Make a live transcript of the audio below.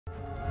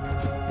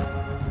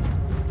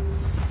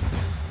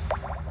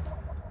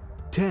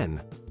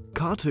10.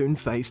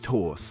 Cartoon-faced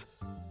horse.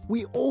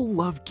 We all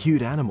love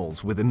cute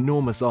animals with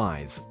enormous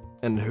eyes.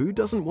 And who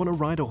doesn't want to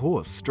ride a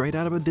horse straight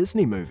out of a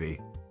Disney movie?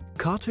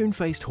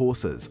 Cartoon-faced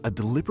horses are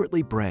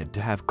deliberately bred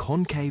to have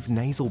concave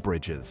nasal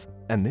bridges,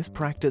 and this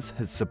practice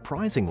has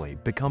surprisingly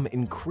become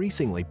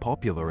increasingly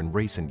popular in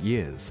recent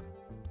years.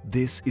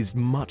 This is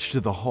much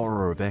to the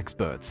horror of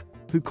experts,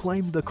 who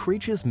claim the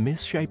creature's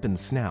misshapen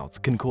snouts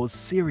can cause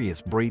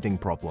serious breathing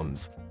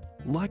problems.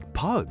 Like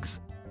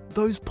pugs.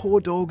 Those poor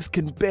dogs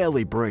can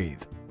barely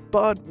breathe,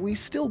 but we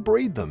still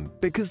breed them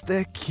because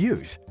they're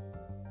cute.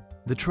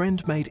 The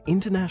trend made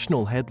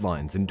international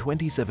headlines in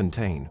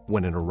 2017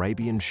 when an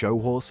Arabian show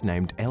horse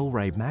named El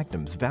Rey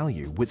Magnum's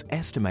value was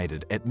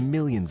estimated at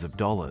millions of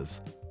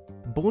dollars.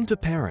 Born to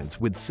parents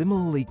with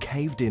similarly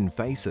caved-in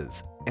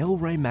faces, El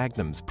Rey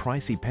Magnum's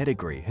pricey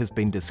pedigree has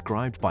been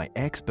described by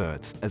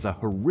experts as a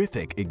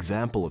horrific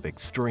example of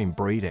extreme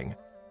breeding.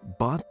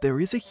 But there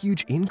is a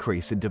huge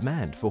increase in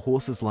demand for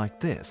horses like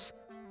this.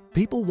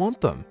 People want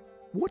them.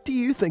 What do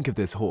you think of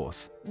this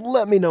horse?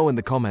 Let me know in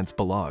the comments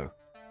below.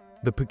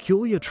 The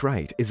peculiar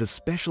trait is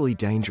especially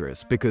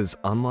dangerous because,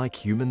 unlike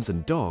humans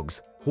and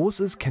dogs,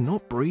 horses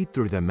cannot breathe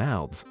through their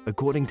mouths,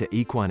 according to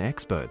equine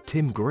expert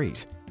Tim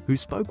Greet, who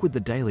spoke with the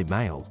Daily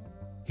Mail.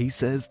 He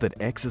says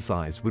that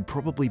exercise would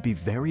probably be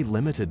very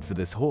limited for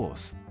this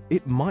horse.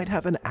 It might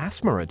have an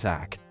asthma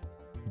attack.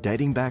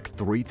 Dating back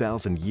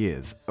 3,000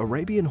 years,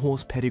 Arabian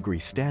horse pedigree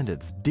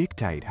standards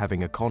dictate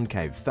having a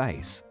concave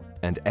face,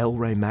 and El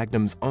Rey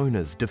Magnum's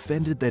owners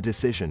defended their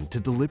decision to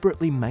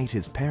deliberately mate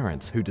his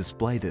parents who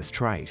display this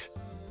trait.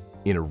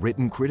 In a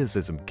written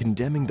criticism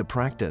condemning the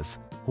practice,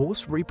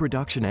 horse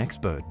reproduction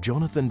expert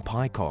Jonathan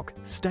Pycock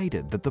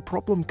stated that the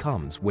problem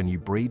comes when you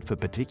breed for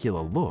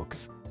particular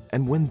looks,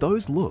 and when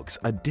those looks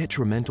are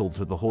detrimental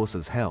to the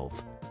horse's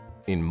health.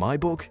 In my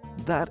book,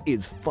 that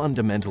is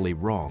fundamentally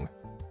wrong.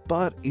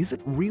 But is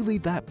it really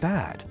that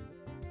bad?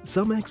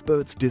 Some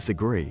experts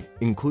disagree,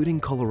 including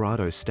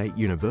Colorado State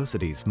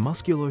University's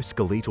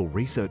Musculoskeletal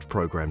Research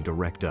Program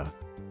Director,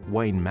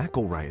 Wayne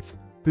McElraith,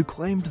 who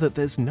claimed that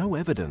there's no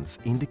evidence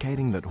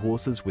indicating that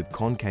horses with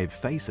concave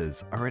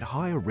faces are at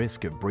higher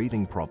risk of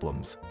breathing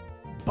problems.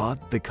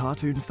 But the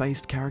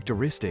cartoon-faced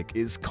characteristic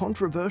is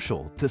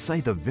controversial, to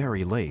say the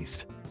very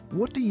least.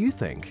 What do you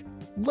think?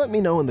 Let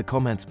me know in the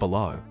comments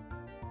below.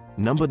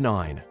 Number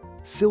 9.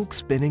 Silk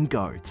spinning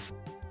goats.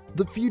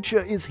 The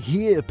future is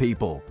here,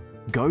 people!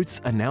 Goats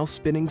are now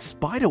spinning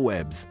spider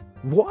webs.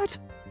 What?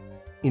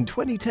 In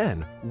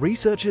 2010,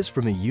 researchers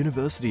from the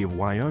University of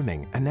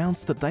Wyoming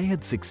announced that they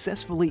had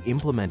successfully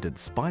implemented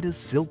spiders'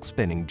 silk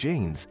spinning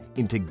genes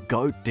into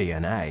goat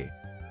DNA.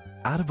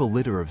 Out of a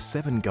litter of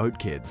 7 goat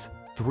kids,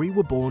 3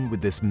 were born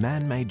with this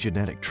man-made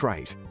genetic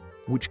trait,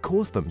 which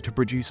caused them to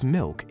produce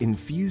milk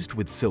infused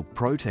with silk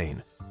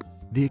protein.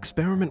 The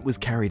experiment was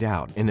carried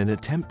out in an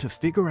attempt to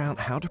figure out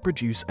how to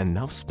produce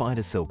enough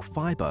spider silk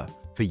fiber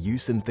for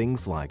use in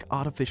things like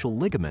artificial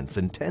ligaments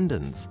and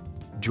tendons,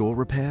 jaw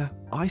repair,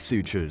 eye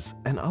sutures,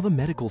 and other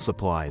medical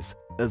supplies,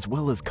 as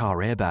well as car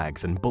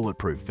airbags and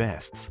bulletproof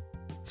vests.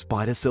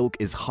 Spider silk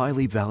is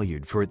highly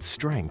valued for its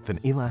strength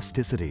and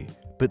elasticity,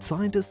 but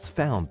scientists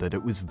found that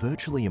it was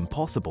virtually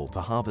impossible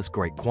to harvest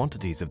great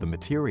quantities of the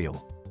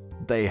material.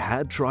 They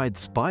had tried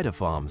spider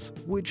farms,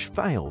 which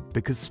failed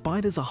because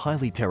spiders are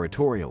highly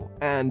territorial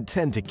and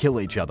tend to kill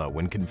each other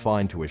when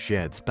confined to a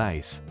shared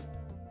space.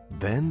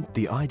 Then,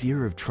 the idea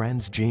of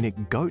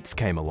transgenic goats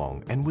came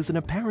along and was an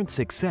apparent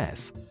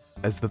success,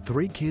 as the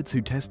 3 kids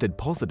who tested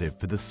positive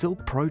for the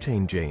silk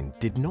protein gene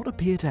did not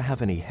appear to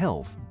have any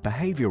health,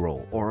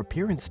 behavioral, or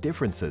appearance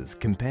differences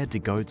compared to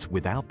goats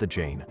without the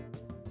gene.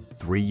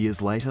 3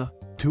 years later,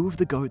 2 of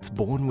the goats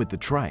born with the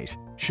trait,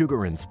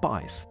 Sugar and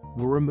Spice,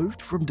 were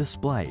removed from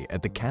display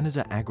at the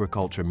Canada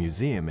Agriculture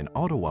Museum in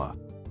Ottawa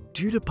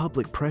due to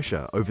public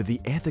pressure over the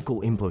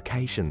ethical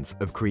implications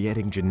of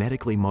creating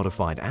genetically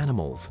modified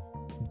animals.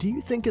 Do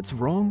you think it's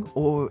wrong,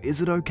 or is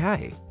it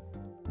okay?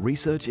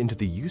 Research into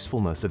the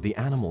usefulness of the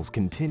animals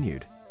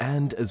continued,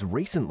 and as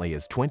recently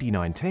as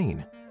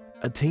 2019,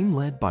 a team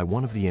led by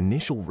one of the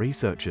initial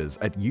researchers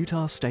at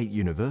Utah State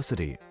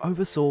University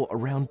oversaw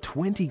around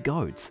 20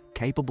 goats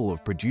capable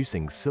of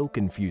producing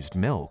silk-infused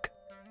milk.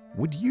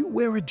 Would you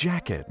wear a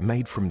jacket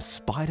made from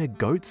spider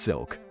goat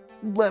silk?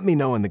 Let me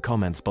know in the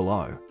comments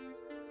below.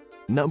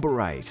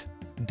 Number 8.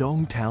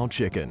 Dong Tao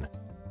chicken.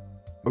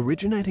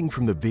 Originating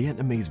from the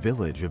Vietnamese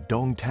village of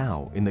Dong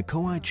Tao in the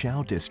Coi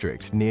Chau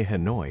district near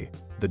Hanoi,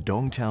 the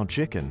Dong Tao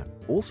chicken,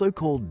 also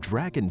called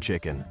dragon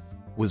chicken,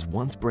 was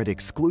once bred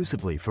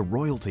exclusively for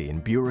royalty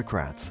and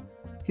bureaucrats.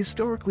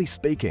 Historically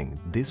speaking,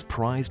 this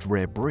prized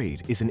rare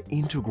breed is an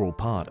integral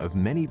part of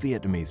many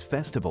Vietnamese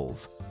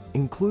festivals,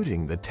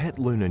 including the Tet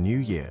Lunar New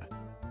Year.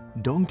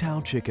 Dong Tao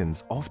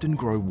chickens often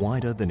grow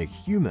wider than a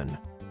human.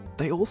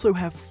 They also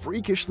have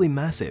freakishly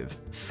massive,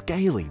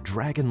 scaly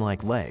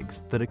dragon-like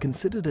legs that are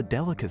considered a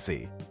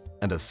delicacy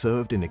and are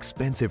served in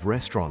expensive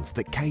restaurants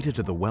that cater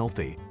to the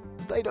wealthy.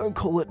 They don't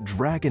call it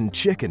dragon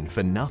chicken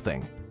for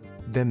nothing.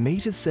 Their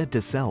meat is said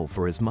to sell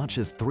for as much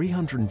as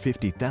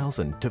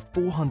 350,000 to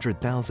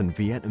 400,000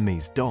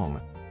 Vietnamese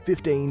dong,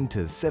 $15 to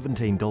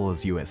 $17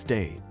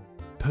 USD,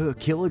 per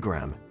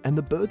kilogram, and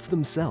the birds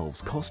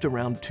themselves cost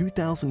around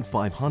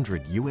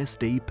 2,500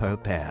 USD per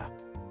pair.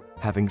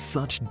 Having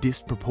such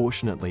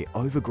disproportionately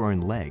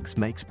overgrown legs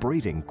makes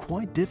breeding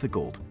quite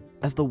difficult,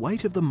 as the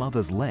weight of the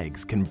mother's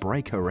legs can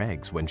break her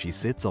eggs when she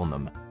sits on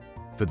them.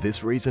 For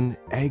this reason,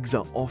 eggs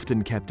are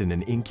often kept in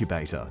an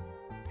incubator.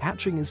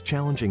 Hatching is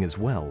challenging as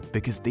well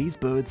because these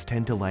birds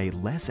tend to lay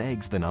less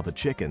eggs than other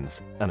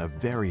chickens and are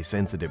very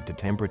sensitive to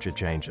temperature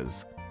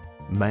changes.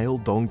 Male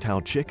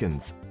dongtao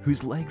chickens,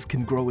 whose legs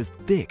can grow as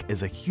thick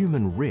as a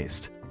human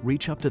wrist,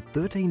 reach up to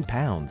 13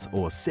 pounds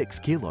or 6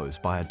 kilos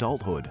by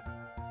adulthood.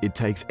 It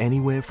takes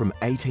anywhere from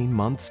 18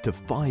 months to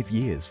 5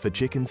 years for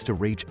chickens to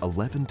reach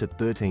 11 to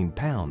 13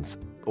 pounds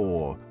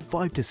or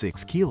 5 to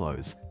 6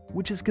 kilos,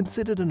 which is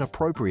considered an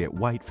appropriate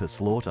weight for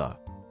slaughter.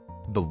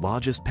 The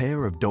largest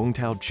pair of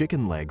dongtao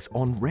chicken legs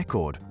on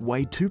record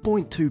weigh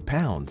 2.2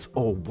 pounds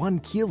or 1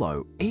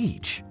 kilo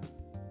each.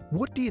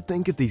 What do you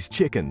think of these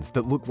chickens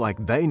that look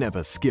like they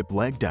never skip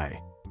leg day?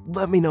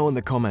 Let me know in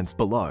the comments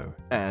below,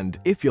 and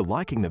if you're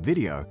liking the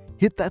video,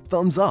 hit that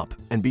thumbs up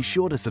and be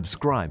sure to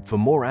subscribe for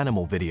more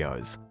animal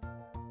videos.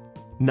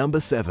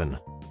 Number 7.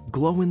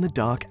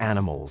 Glow-in-the-dark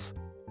animals.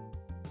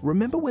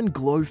 Remember when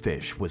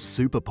glowfish were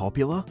super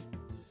popular?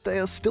 They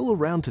are still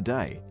around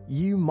today.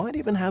 You might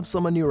even have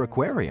some in your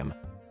aquarium.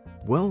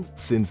 Well,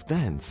 since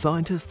then,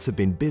 scientists have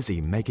been busy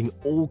making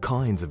all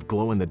kinds of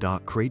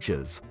glow-in-the-dark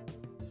creatures.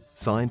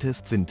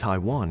 Scientists in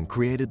Taiwan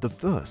created the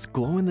first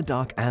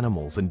glow-in-the-dark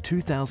animals in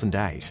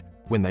 2008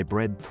 when they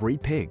bred 3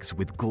 pigs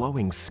with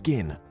glowing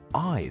skin,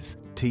 eyes,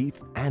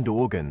 teeth, and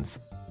organs.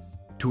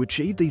 To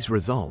achieve these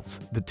results,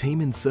 the team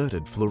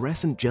inserted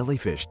fluorescent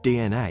jellyfish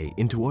DNA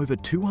into over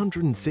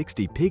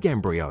 260 pig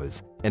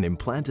embryos and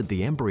implanted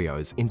the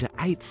embryos into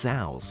 8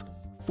 sows,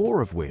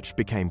 4 of which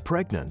became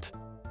pregnant.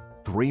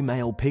 3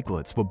 male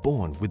piglets were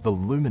born with the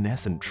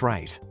luminescent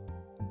trait.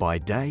 By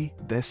day,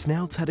 their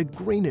snouts had a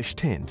greenish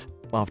tint.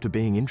 After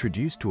being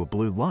introduced to a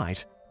blue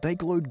light, they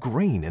glowed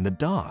green in the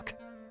dark.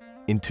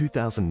 In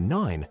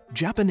 2009,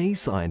 Japanese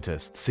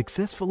scientists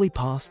successfully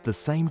passed the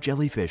same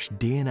jellyfish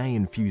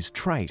DNA-infused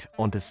trait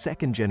onto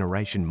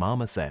second-generation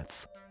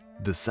marmosets.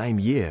 The same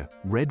year,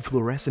 red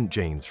fluorescent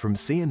genes from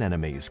sea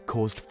anemones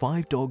caused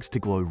 5 dogs to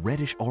glow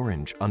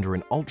reddish-orange under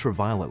an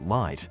ultraviolet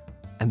light,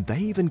 and they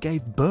even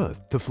gave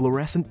birth to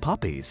fluorescent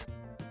puppies.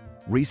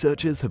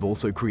 Researchers have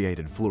also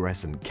created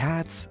fluorescent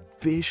cats,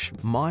 fish,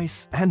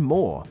 mice, and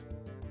more.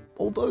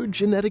 Although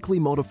genetically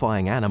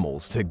modifying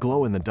animals to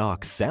glow in the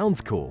dark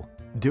sounds cool,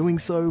 doing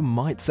so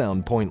might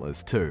sound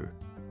pointless too.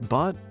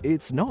 But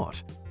it's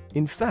not.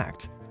 In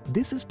fact,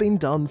 this has been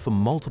done for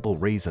multiple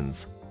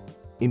reasons.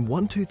 In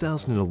one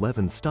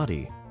 2011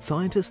 study,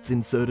 scientists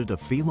inserted a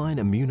feline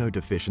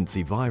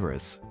immunodeficiency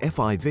virus,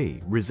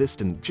 FIV,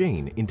 resistant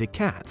gene into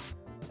cats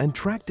and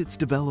tracked its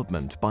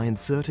development by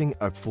inserting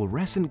a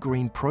fluorescent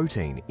green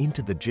protein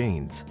into the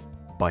genes.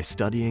 By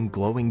studying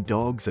glowing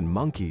dogs and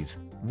monkeys,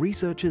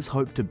 researchers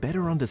hope to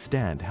better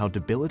understand how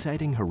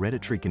debilitating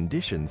hereditary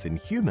conditions in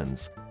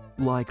humans,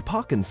 like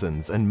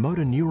Parkinson's and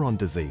motor neuron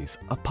disease,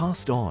 are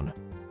passed on.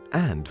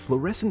 And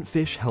fluorescent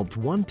fish helped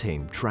one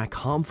team track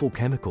harmful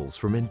chemicals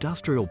from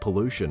industrial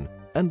pollution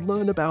and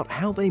learn about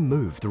how they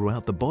move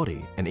throughout the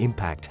body and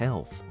impact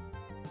health.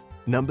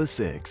 Number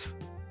 6.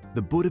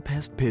 The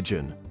Budapest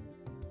pigeon.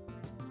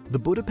 The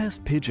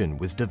Budapest pigeon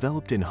was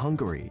developed in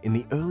Hungary in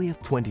the early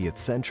 20th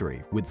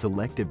century with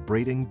selective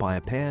breeding by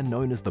a pair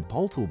known as the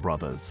Poltel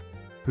brothers,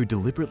 who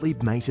deliberately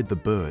mated the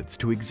birds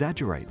to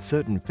exaggerate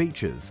certain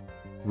features,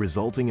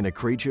 resulting in a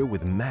creature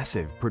with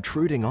massive,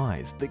 protruding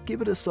eyes that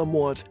give it a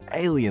somewhat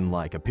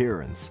alien-like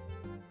appearance.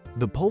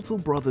 The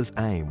Poltel brothers'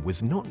 aim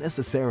was not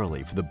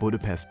necessarily for the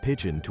Budapest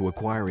pigeon to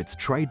acquire its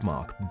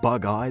trademark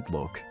bug-eyed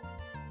look,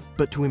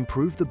 but to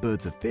improve the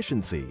bird's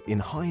efficiency in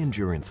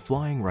high-endurance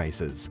flying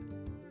races.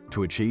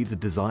 To achieve the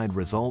desired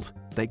result,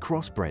 they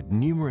crossbred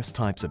numerous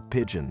types of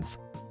pigeons,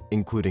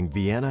 including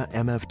Vienna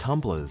MF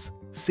tumblers,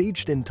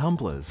 Siegeden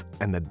tumblers,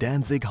 and the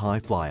Danzig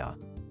high flyer.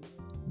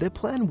 Their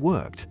plan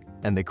worked,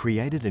 and they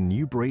created a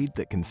new breed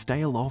that can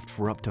stay aloft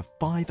for up to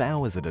 5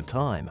 hours at a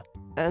time,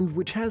 and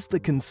which has the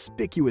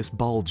conspicuous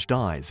bulged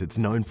eyes it's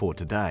known for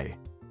today.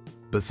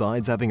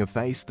 Besides having a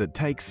face that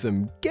takes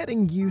some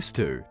getting used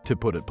to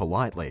put it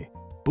politely,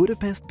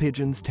 Budapest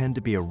pigeons tend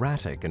to be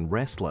erratic and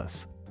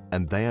restless,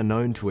 and they are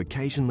known to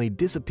occasionally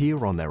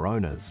disappear on their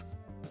owners.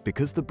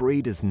 Because the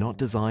breed is not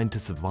designed to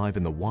survive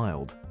in the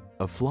wild,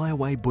 a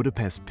flyaway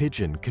Budapest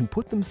pigeon can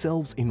put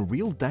themselves in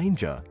real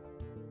danger.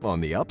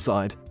 On the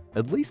upside,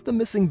 at least the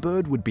missing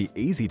bird would be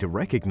easy to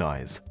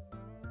recognize.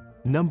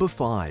 Number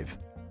 5.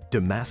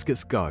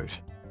 Damascus goat.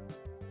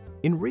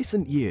 In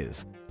recent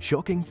years,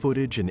 shocking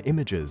footage and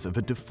images of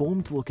a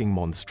deformed-looking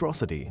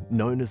monstrosity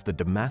known as the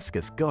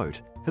Damascus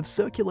goat have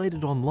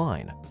circulated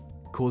online,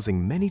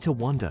 causing many to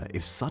wonder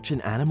if such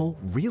an animal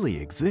really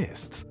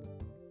exists.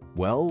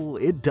 Well,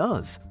 it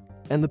does,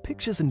 and the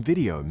pictures and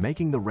video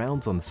making the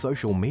rounds on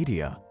social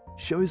media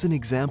shows an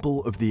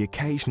example of the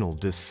occasional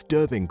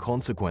disturbing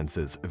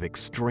consequences of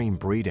extreme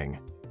breeding.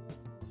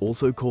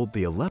 Also called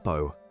the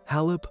Aleppo,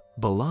 Halep,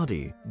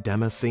 Baladi,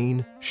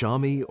 Damascene,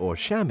 Shami or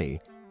Chamois,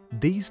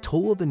 these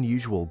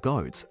taller-than-usual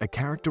goats are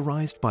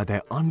characterized by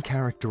their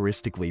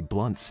uncharacteristically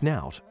blunt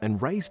snout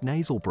and raised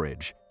nasal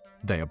bridge.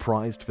 They are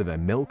prized for their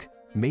milk,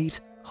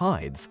 meat,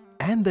 hides,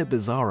 and their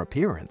bizarre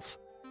appearance.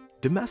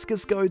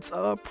 Damascus goats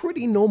are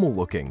pretty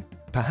normal-looking,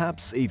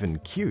 perhaps even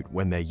cute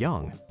when they're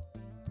young.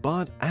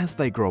 But as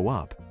they grow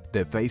up,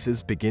 their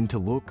faces begin to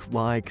look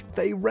like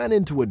they ran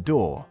into a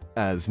door,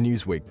 as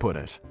Newsweek put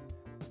it.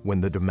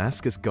 When the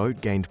Damascus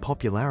goat gained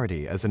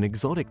popularity as an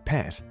exotic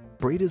pet,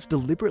 breeders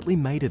deliberately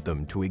mated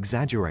them to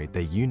exaggerate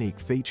their unique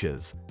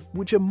features,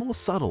 which are more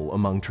subtle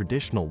among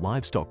traditional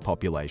livestock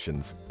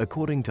populations,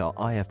 according to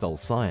IFL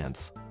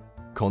Science.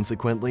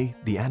 Consequently,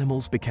 the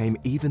animals became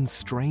even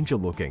stranger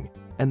looking,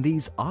 and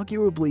these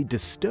arguably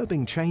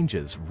disturbing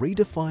changes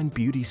redefine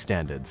beauty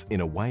standards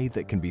in a way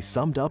that can be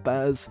summed up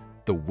as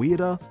the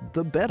weirder,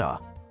 the better.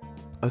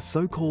 A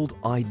so-called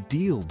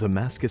ideal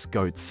Damascus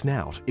goat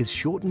snout is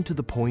shortened to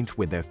the point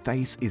where their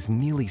face is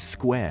nearly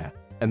square,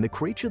 and the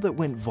creature that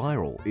went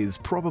viral is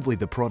probably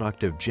the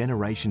product of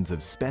generations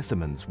of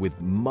specimens with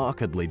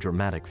markedly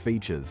dramatic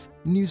features,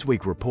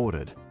 Newsweek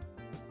reported.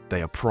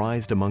 They are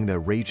prized among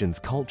their region's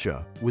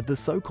culture, with the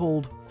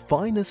so-called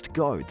finest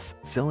goats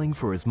selling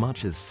for as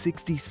much as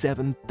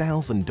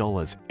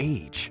 $67,000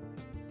 each.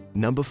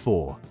 Number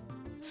 4.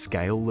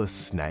 Scaleless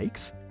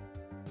snakes?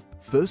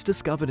 First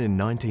discovered in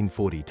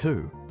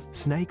 1942,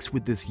 snakes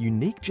with this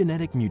unique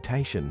genetic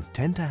mutation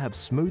tend to have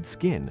smooth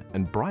skin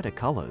and brighter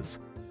colors,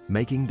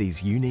 making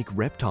these unique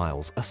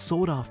reptiles a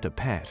sought-after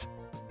pet.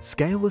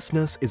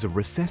 Scalelessness is a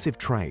recessive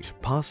trait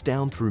passed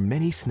down through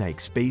many snake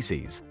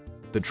species.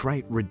 The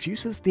trait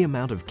reduces the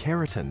amount of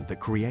keratin that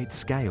creates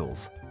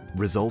scales,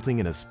 resulting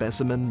in a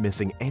specimen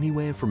missing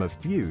anywhere from a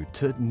few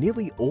to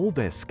nearly all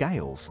their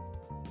scales.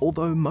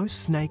 Although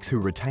most snakes who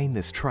retain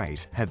this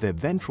trait have their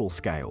ventral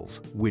scales,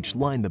 which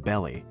line the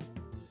belly.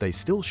 They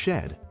still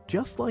shed,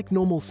 just like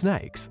normal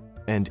snakes,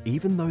 and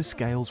even though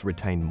scales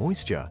retain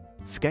moisture,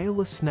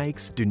 scaleless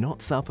snakes do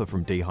not suffer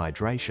from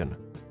dehydration.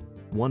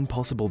 One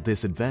possible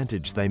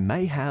disadvantage they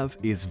may have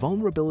is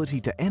vulnerability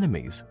to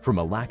enemies from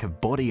a lack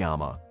of body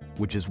armor,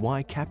 which is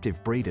why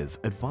captive breeders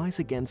advise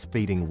against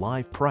feeding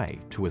live prey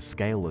to a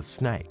scaleless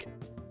snake.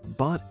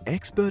 But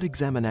expert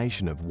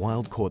examination of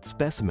wild-caught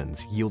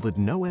specimens yielded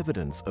no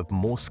evidence of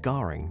more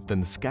scarring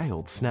than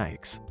scaled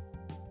snakes.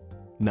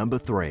 Number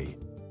 3.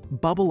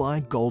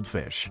 Bubble-eyed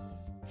goldfish.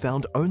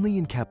 Found only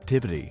in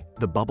captivity,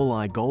 the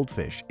bubble-eye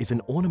goldfish is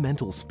an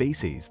ornamental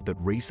species that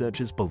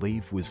researchers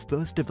believe was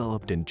first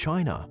developed in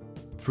China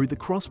through the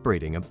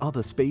crossbreeding of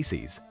other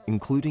species,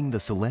 including the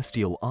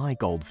celestial eye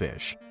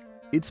goldfish.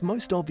 Its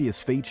most obvious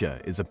feature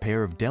is a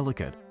pair of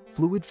delicate,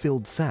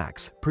 fluid-filled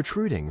sacs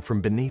protruding from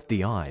beneath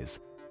the eyes.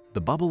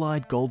 The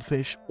bubble-eyed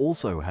goldfish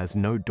also has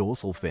no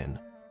dorsal fin.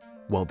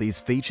 While these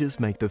features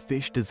make the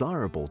fish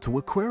desirable to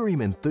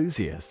aquarium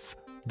enthusiasts,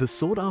 the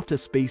sought-after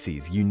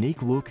species'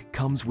 unique look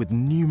comes with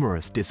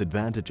numerous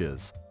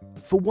disadvantages.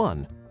 For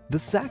one, the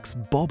sacs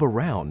bob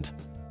around,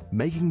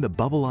 making the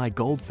bubble-eye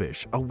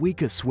goldfish a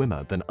weaker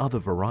swimmer than other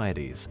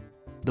varieties.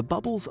 The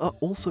bubbles are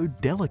also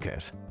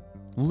delicate,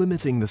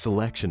 limiting the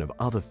selection of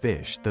other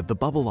fish that the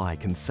bubble-eye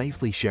can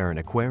safely share an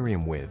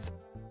aquarium with.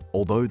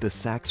 Although the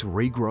sacs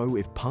regrow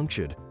if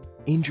punctured,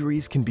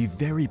 injuries can be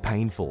very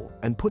painful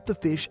and put the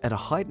fish at a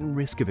heightened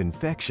risk of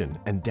infection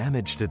and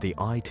damage to the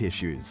eye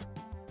tissues.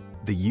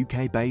 The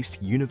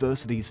UK-based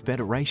Universities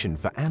Federation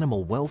for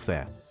Animal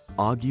Welfare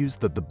argues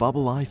that the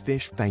bubble-eye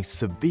fish face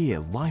severe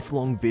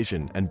lifelong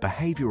vision and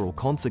behavioural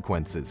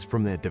consequences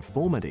from their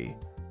deformity,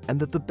 and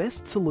that the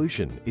best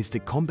solution is to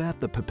combat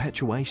the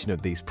perpetuation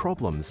of these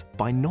problems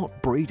by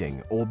not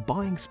breeding or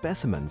buying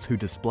specimens who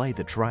display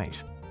the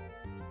trait.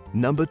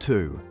 Number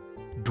 2.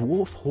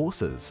 Dwarf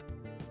horses.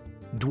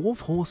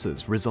 Dwarf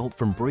horses result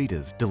from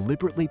breeders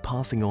deliberately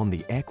passing on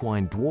the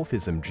equine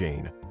dwarfism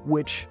gene,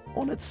 which,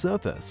 on its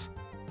surface,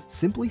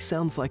 simply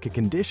sounds like a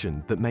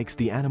condition that makes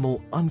the animal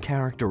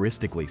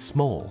uncharacteristically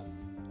small.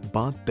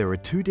 But there are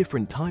two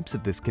different types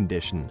of this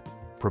condition: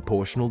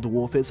 proportional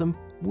dwarfism,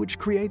 which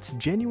creates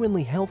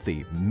genuinely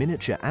healthy,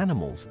 miniature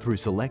animals through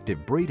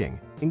selective breeding,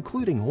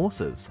 including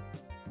horses.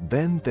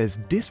 Then there's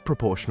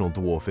disproportional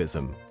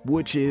dwarfism,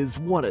 which is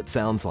what it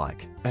sounds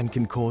like, and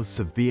can cause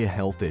severe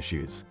health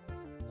issues.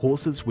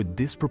 Horses with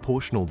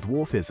disproportional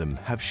dwarfism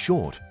have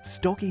short,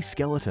 stocky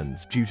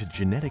skeletons due to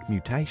genetic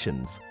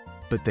mutations,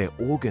 but their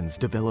organs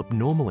develop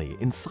normally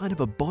inside of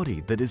a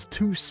body that is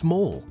too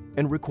small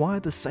and require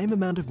the same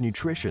amount of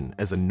nutrition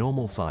as a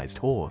normal-sized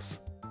horse.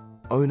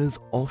 Owners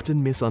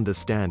often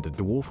misunderstand a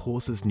dwarf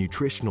horse's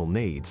nutritional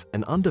needs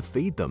and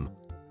underfeed them,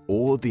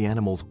 or the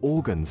animal's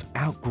organs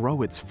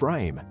outgrow its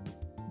frame.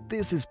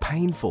 This is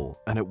painful,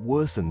 and it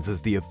worsens as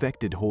the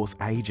affected horse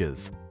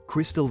ages.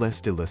 Christelle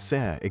de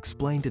Lasserre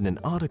explained in an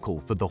article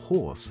for The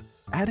Horse,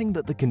 adding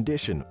that the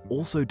condition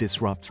also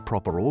disrupts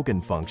proper organ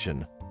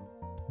function.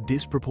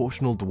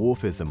 Disproportional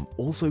dwarfism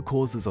also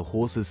causes a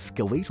horse's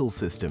skeletal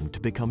system to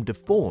become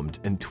deformed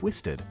and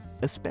twisted,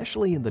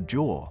 especially in the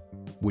jaw,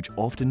 which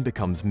often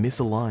becomes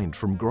misaligned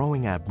from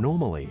growing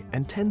abnormally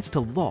and tends to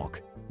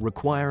lock,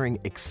 requiring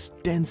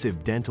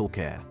extensive dental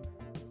care.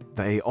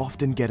 They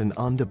often get an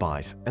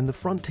underbite and the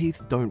front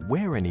teeth don't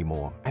wear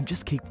anymore and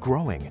just keep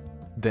growing.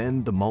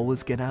 Then the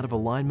molars get out of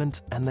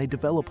alignment and they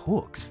develop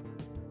hooks.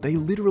 They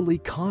literally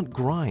can't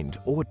grind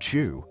or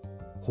chew.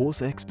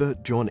 Horse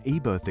expert John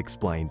Eberth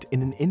explained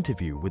in an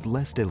interview with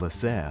Les de la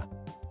Serre.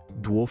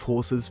 Dwarf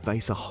horses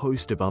face a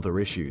host of other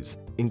issues,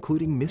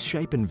 including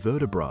misshapen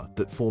vertebrae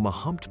that form a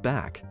humped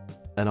back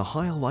and a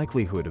higher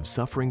likelihood of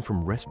suffering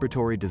from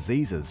respiratory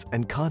diseases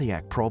and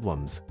cardiac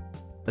problems.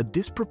 A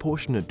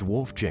disproportionate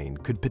dwarf gene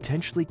could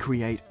potentially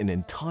create an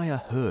entire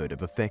herd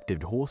of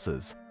affected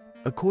horses.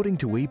 According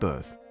to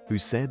Eberth, who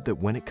said that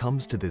when it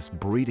comes to this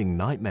breeding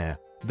nightmare,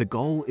 the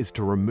goal is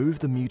to remove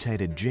the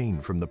mutated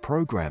gene from the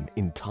program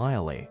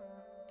entirely.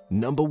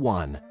 Number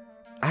 1.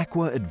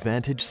 Aqua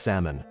Advantage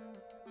Salmon.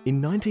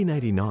 In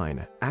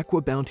 1989,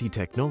 Aqua Bounty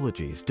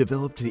Technologies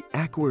developed the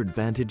Aqua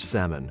Advantage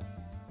Salmon.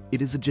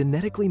 It is a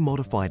genetically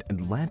modified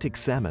Atlantic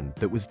salmon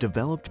that was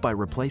developed by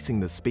replacing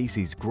the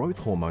species' growth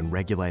hormone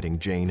regulating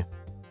gene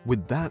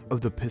with that of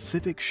the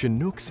Pacific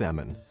Chinook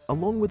salmon,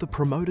 along with a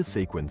promoter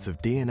sequence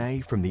of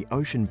DNA from the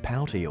ocean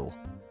pout eel.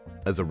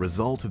 As a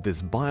result of this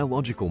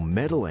biological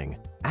meddling,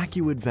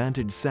 Aqua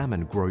Advantage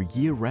salmon grow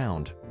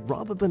year-round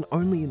rather than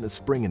only in the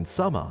spring and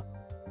summer,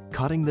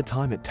 cutting the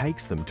time it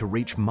takes them to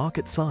reach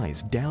market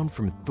size down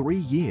from 3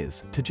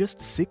 years to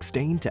just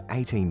 16 to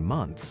 18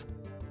 months.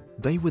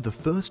 They were the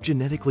first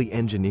genetically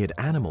engineered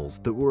animals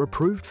that were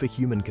approved for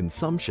human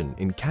consumption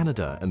in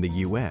Canada and the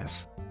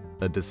US,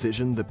 a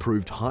decision that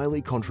proved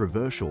highly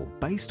controversial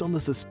based on the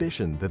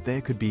suspicion that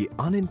there could be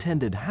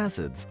unintended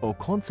hazards or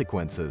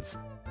consequences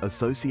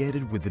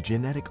associated with the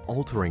genetic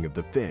altering of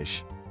the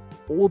fish,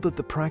 or that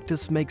the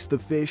practice makes the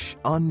fish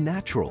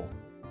unnatural.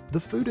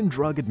 The Food and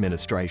Drug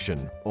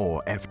Administration,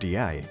 or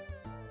FDA,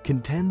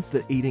 contends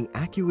that eating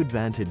Aqua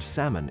Advantage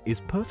salmon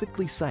is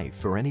perfectly safe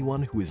for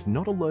anyone who is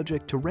not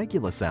allergic to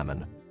regular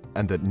salmon,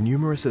 and that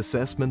numerous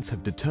assessments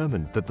have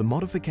determined that the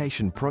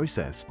modification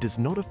process does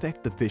not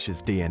affect the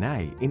fish's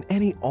DNA in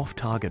any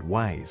off-target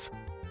ways.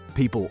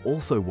 People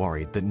also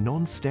worried that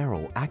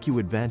non-sterile Aqua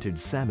Advantage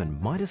salmon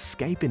might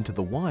escape into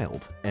the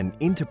wild and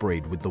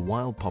interbreed with the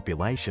wild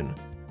population.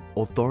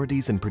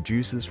 Authorities and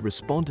producers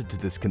responded to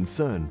this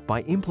concern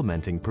by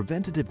implementing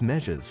preventative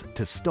measures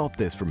to stop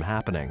this from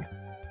happening.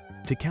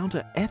 To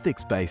counter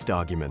ethics-based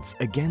arguments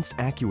against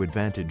Aqua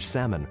Advantage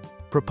salmon,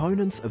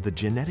 proponents of the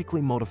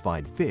genetically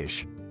modified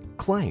fish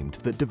claimed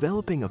that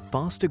developing a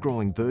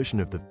faster-growing version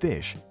of the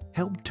fish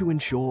helped to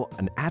ensure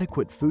an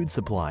adequate food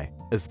supply,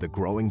 as the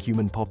growing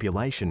human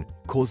population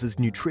causes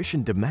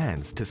nutrition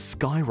demands to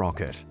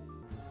skyrocket.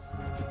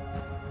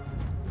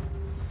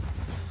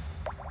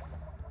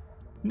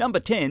 Number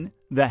 10.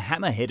 The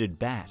Hammer-Headed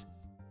Bat.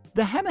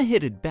 The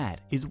hammer-headed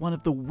bat is one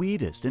of the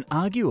weirdest and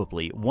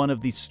arguably one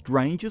of the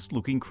strangest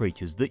looking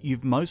creatures that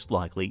you've most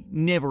likely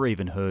never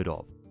even heard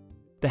of.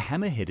 The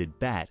hammer-headed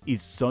bat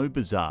is so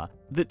bizarre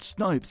that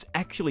Snopes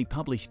actually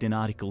published an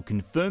article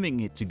confirming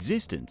its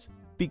existence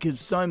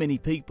because so many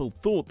people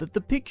thought that the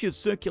pictures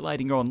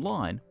circulating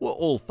online were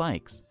all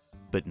fakes.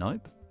 But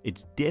nope,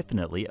 it's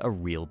definitely a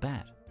real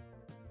bat.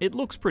 It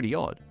looks pretty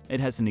odd. It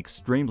has an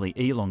extremely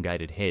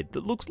elongated head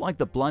that looks like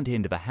the blunt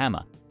end of a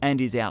hammer and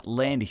is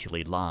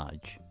outlandishly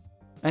large.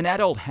 An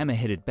adult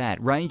hammer-headed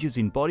bat ranges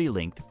in body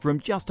length from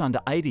just under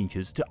 8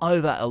 inches to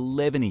over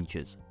 11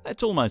 inches,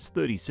 that's almost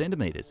 30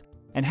 centimeters,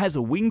 and has a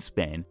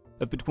wingspan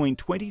of between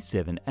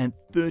 27 and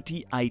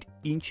 38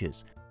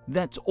 inches,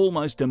 that's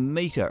almost a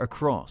meter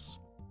across.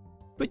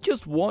 But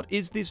just what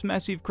is this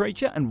massive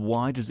creature and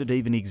why does it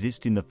even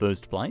exist in the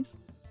first place?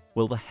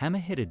 Well, the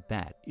hammer-headed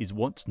bat is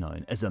what's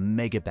known as a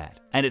megabat,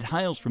 and it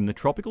hails from the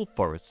tropical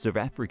forests of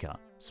Africa,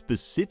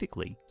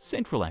 specifically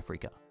Central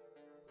Africa.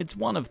 It's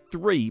one of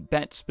 3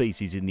 bat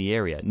species in the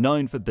area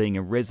known for being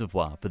a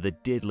reservoir for the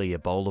deadly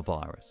Ebola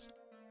virus.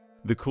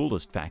 The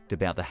coolest fact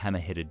about the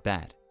hammer-headed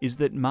bat is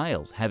that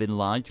males have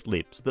enlarged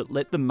lips that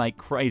let them make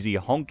crazy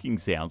honking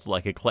sounds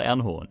like a clown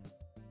horn.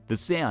 The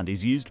sound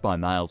is used by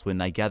males when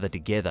they gather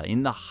together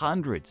in the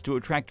hundreds to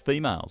attract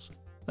females.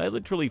 They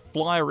literally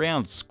fly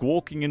around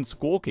squawking and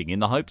squawking in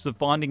the hopes of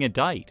finding a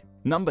date.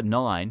 Number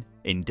 9.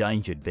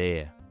 Endangered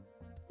bear.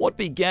 What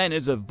began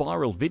as a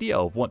viral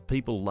video of what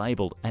people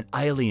labelled an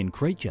alien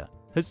creature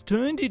has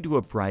turned into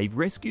a brave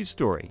rescue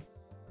story.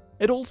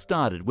 It all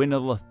started when a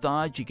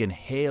lethargic and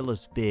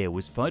hairless bear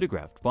was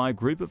photographed by a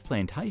group of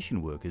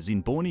plantation workers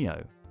in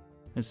Borneo.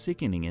 As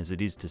sickening as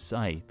it is to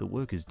say, the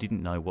workers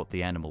didn't know what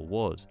the animal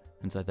was,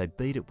 and so they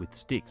beat it with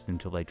sticks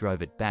until they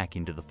drove it back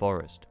into the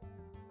forest.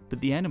 But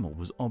the animal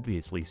was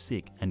obviously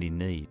sick and in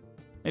need.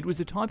 It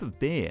was a type of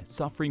bear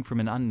suffering from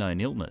an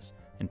unknown illness,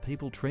 and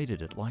people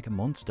treated it like a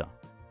monster.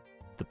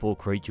 The poor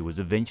creature was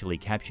eventually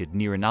captured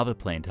near another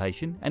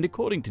plantation, and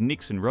according to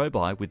Nixon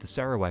Roby with the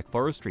Sarawak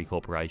Forestry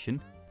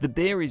Corporation, the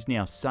bear is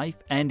now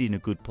safe and in a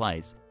good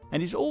place,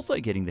 and is also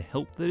getting the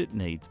help that it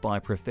needs by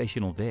a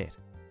professional vet.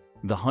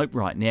 The hope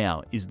right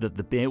now is that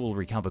the bear will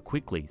recover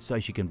quickly so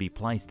she can be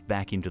placed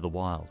back into the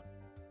wild.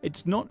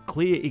 It's not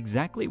clear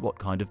exactly what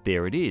kind of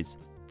bear it is,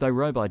 though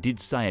Robi did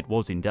say it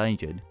was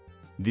endangered.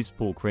 This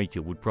poor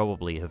creature would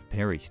probably have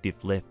perished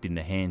if left in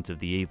the hands of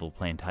the evil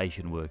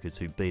plantation workers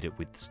who beat it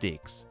with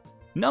sticks.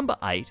 Number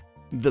 8.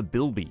 The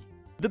bilby.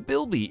 The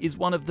bilby is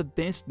one of the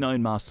best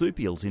known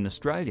marsupials in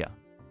Australia.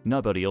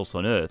 Nobody else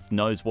on Earth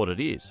knows what it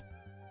is.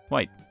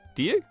 Wait,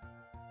 do you?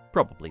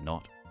 Probably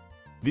not.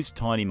 This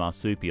tiny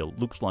marsupial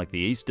looks like the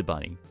Easter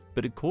Bunny,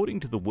 but according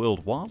to the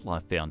World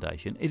Wildlife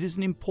Foundation, it is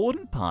an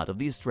important part of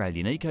the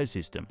Australian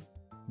ecosystem.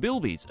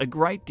 Bilbies are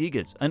great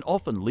diggers and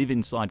often live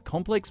inside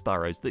complex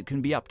burrows that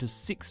can be up to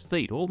 6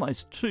 feet,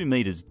 almost 2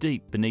 meters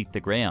deep beneath the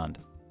ground.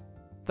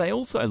 They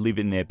also live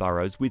in their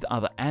burrows with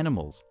other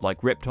animals,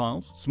 like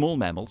reptiles, small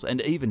mammals,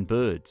 and even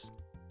birds.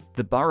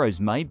 The burrows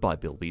made by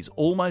bilbies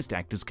almost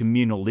act as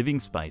communal living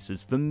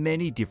spaces for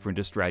many different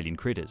Australian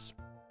critters.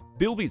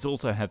 Bilbies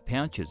also have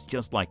pouches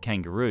just like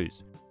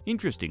kangaroos.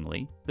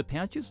 Interestingly, the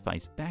pouches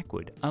face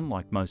backward,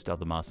 unlike most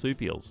other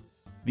marsupials.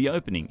 The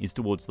opening is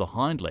towards the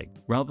hind leg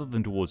rather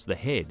than towards the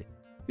head.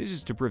 This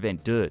is to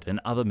prevent dirt and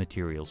other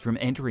materials from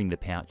entering the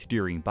pouch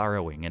during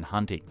burrowing and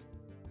hunting.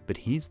 But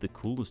here's the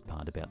coolest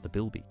part about the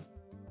bilby.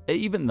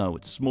 Even though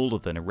it's smaller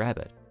than a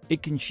rabbit,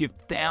 it can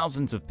shift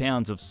thousands of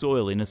pounds of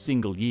soil in a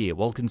single year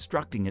while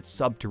constructing its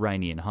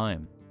subterranean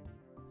home.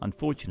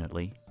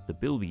 Unfortunately, the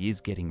bilby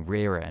is getting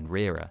rarer and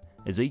rarer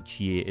as each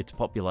year its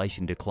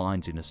population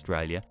declines in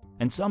Australia,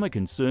 and some are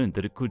concerned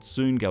that it could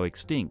soon go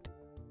extinct.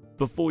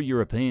 Before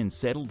Europeans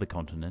settled the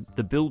continent,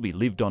 the bilby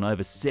lived on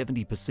over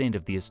 70%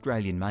 of the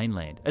Australian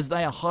mainland, as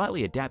they are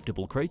highly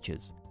adaptable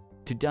creatures.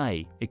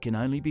 Today, it can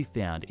only be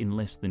found in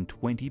less than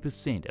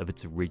 20% of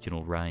its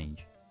original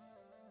range.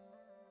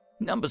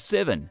 Number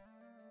 7.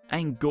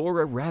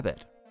 Angora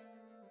rabbit.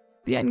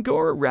 The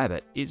Angora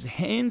rabbit is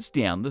hands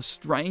down the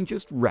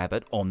strangest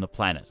rabbit on the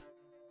planet.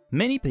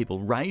 Many people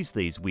raise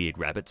these weird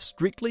rabbits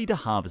strictly to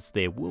harvest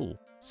their wool,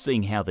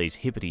 seeing how these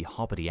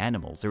hippity-hoppity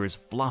animals are as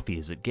fluffy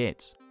as it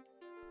gets.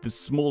 The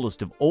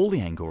smallest of all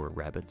the Angora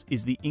rabbits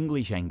is the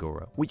English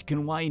Angora, which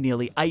can weigh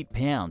nearly 8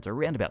 pounds,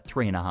 around about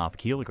 3.5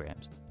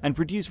 kilograms, and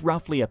produce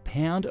roughly a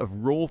pound of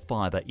raw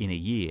fibre in a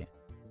year.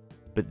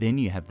 But then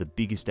you have the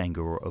biggest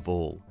Angora of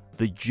all,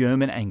 the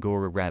German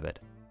Angora rabbit.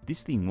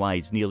 This thing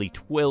weighs nearly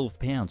 12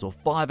 pounds or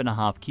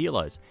 5.5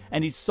 kilos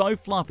and is so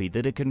fluffy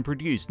that it can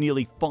produce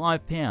nearly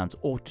 5 pounds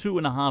or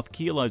 2.5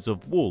 kilos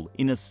of wool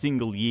in a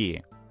single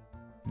year.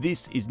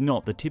 This is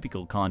not the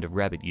typical kind of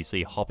rabbit you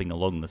see hopping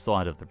along the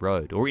side of the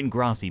road or in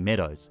grassy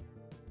meadows.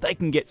 They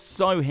can get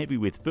so heavy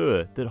with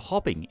fur that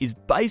hopping is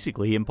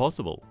basically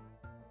impossible.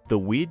 The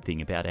weird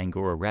thing about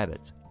Angora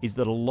rabbits is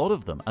that a lot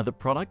of them are the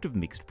product of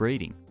mixed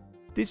breeding.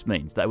 This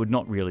means they would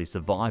not really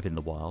survive in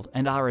the wild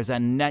and are as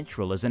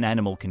unnatural as an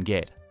animal can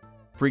get.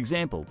 For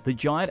example, the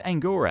giant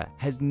Angora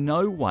has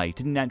no way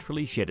to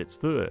naturally shed its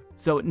fur,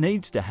 so it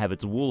needs to have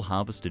its wool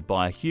harvested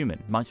by a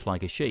human, much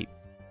like a sheep.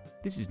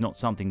 This is not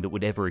something that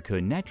would ever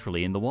occur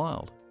naturally in the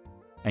wild.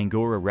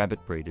 Angora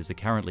rabbit breeders are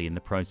currently in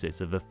the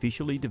process of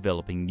officially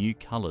developing new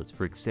colours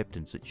for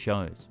acceptance at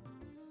shows.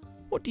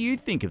 What do you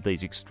think of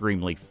these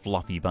extremely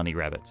fluffy bunny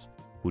rabbits?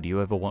 Would you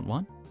ever want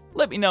one?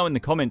 Let me know in the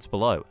comments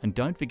below, and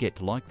don't forget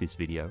to like this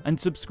video and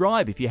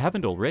subscribe if you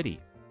haven't already.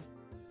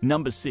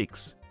 Number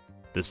 6.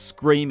 The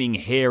Screaming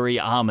Hairy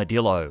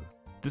Armadillo.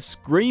 The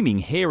Screaming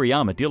Hairy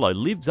Armadillo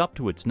lives up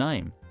to its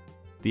name.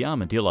 The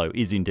armadillo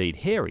is indeed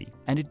hairy,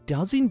 and it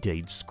does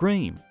indeed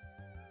scream.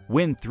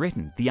 When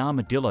threatened, the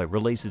armadillo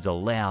releases a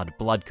loud,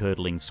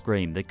 blood-curdling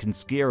scream that can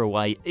scare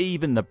away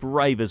even the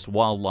bravest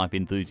wildlife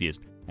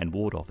enthusiast and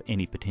ward off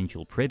any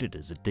potential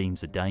predators it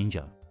deems a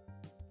danger.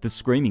 The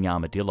screaming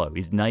armadillo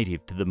is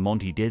native to the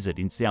Monte Desert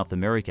in South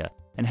America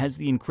and has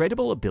the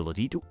incredible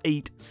ability to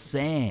eat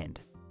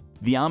sand.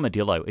 The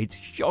armadillo eats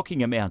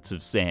shocking amounts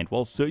of sand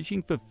while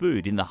searching for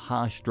food in the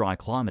harsh, dry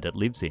climate it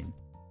lives in.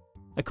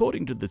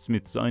 According to the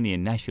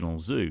Smithsonian National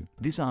Zoo,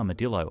 this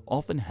armadillo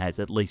often has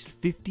at least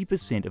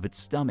 50% of its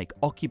stomach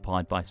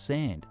occupied by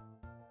sand.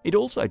 It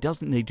also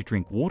doesn't need to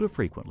drink water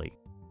frequently.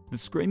 The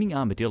screaming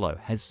armadillo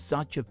has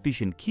such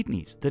efficient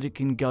kidneys that it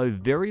can go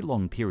very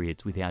long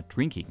periods without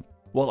drinking,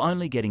 while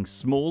only getting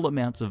small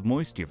amounts of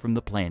moisture from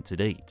the plants it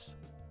eats.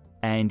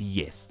 And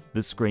yes,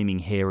 the screaming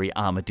hairy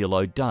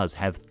armadillo does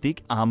have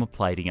thick armor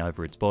plating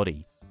over its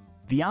body.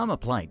 The armor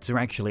plates are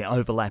actually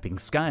overlapping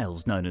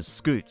scales known as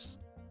scutes.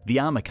 The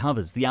armor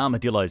covers the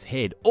armadillo's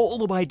head all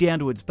the way down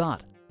to its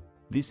butt.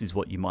 This is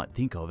what you might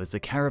think of as a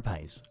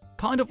carapace,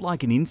 kind of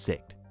like an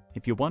insect,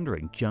 if you're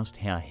wondering just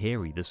how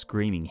hairy the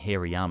screaming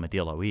hairy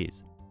armadillo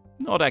is.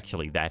 Not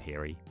actually that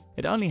hairy.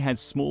 It only has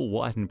small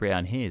white and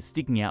brown hairs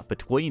sticking out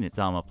between its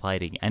armor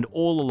plating and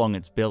all along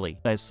its belly.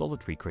 They are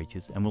solitary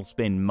creatures and will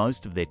spend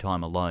most of their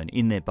time alone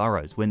in their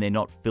burrows when they're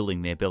not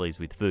filling their bellies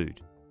with food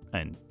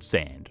and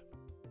sand.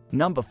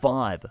 Number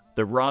 5.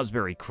 The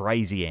Raspberry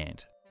Crazy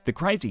Ant. The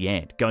crazy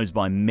ant goes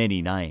by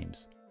many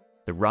names.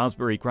 The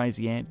raspberry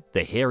crazy ant,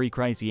 the hairy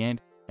crazy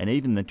ant, and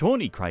even the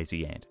tawny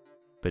crazy ant.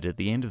 But at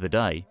the end of the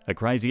day, a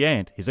crazy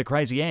ant is a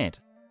crazy ant.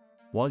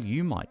 While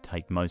you might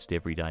take most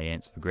everyday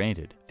ants for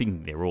granted,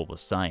 thinking they're all the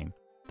same,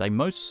 they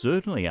most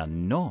certainly are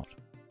not.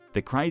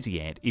 The crazy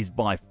ant is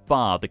by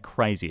far the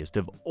craziest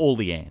of all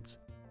the ants.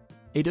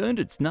 It earned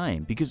its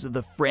name because of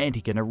the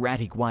frantic and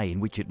erratic way in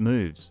which it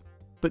moves.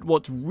 But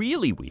what's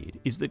really weird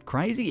is that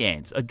crazy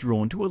ants are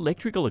drawn to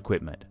electrical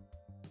equipment.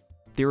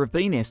 There have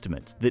been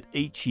estimates that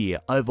each year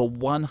over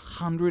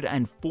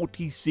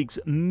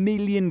 $146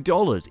 million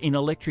in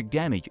electric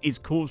damage is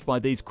caused by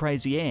these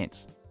crazy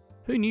ants.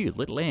 Who knew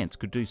little ants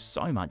could do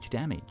so much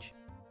damage?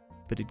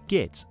 But it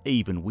gets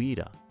even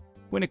weirder.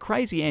 When a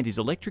crazy ant is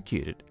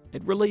electrocuted,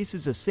 it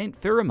releases a scent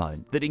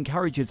pheromone that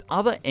encourages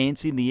other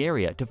ants in the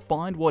area to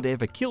find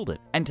whatever killed it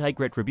and take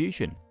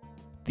retribution.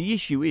 The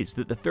issue is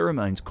that the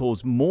pheromones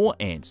cause more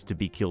ants to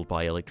be killed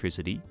by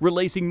electricity,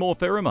 releasing more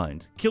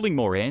pheromones, killing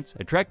more ants,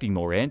 attracting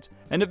more ants,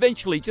 and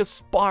eventually just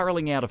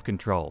spiraling out of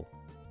control.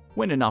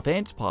 When enough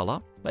ants pile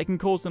up, they can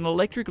cause an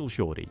electrical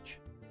shortage.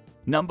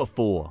 Number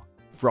 4.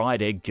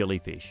 Fried egg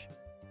jellyfish.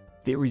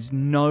 There is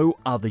no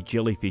other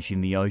jellyfish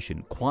in the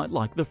ocean quite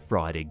like the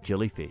fried egg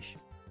jellyfish.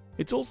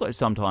 It's also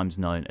sometimes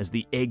known as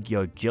the egg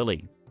yolk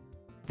jelly.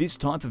 This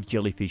type of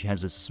jellyfish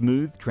has a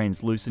smooth,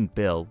 translucent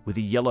bell with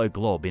a yellow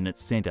glob in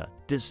its centre,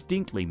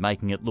 distinctly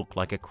making it look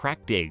like a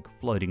cracked egg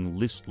floating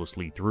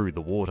listlessly through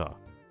the water.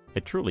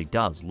 It truly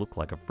does look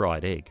like a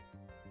fried egg.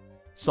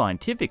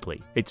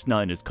 Scientifically, it's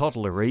known as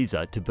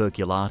Cotyledorhiza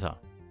tuberculata.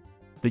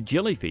 The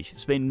jellyfish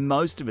spends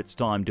most of its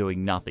time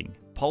doing nothing,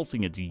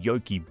 pulsing its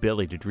yolky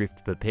belly to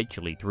drift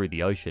perpetually through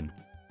the ocean.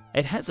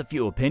 It has a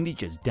few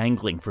appendages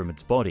dangling from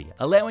its body,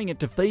 allowing it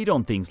to feed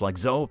on things like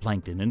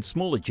zooplankton and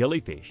smaller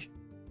jellyfish.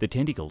 The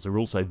tentacles are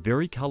also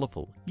very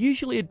colourful,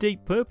 usually a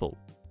deep purple.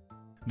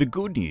 The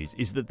good news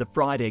is that the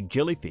fried egg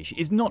jellyfish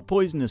is not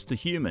poisonous to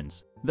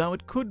humans, though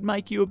it could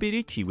make you a bit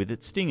itchy with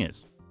its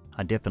stingers.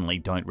 I definitely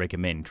don't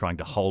recommend trying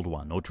to hold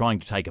one or trying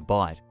to take a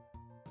bite.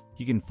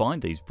 You can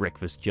find these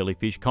breakfast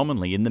jellyfish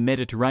commonly in the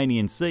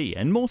Mediterranean Sea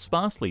and more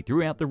sparsely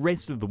throughout the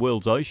rest of the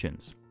world's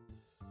oceans.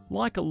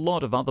 Like a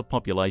lot of other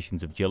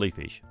populations of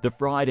jellyfish, the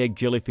fried egg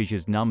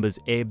jellyfish's numbers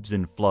ebbs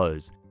and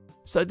flows,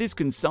 so this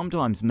can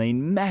sometimes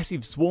mean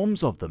massive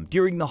swarms of them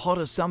during the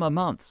hotter summer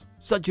months,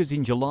 such as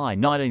in July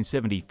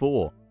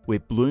 1974, where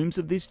blooms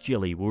of this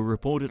jelly were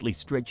reportedly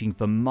stretching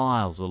for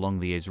miles along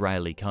the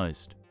Israeli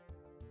coast.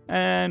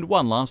 And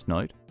one last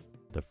note,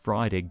 the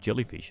fried egg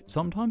jellyfish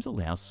sometimes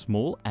allows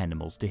small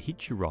animals to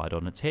hitch a ride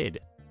on its head.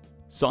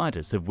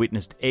 Scientists have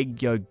witnessed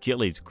egg yolk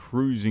jellies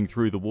cruising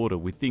through the water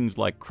with things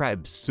like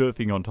crabs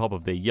surfing on top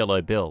of their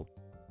yellow bell.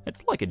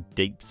 It's like a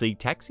deep-sea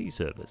taxi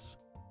service.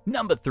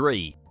 Number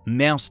 3.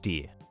 Mouse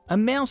deer. A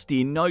mouse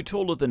deer no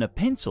taller than a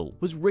pencil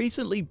was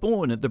recently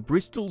born at the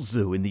Bristol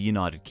Zoo in the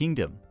United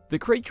Kingdom. The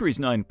creature is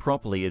known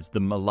properly as the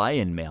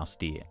Malayan mouse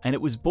deer, and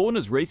it was born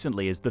as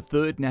recently as the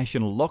 3rd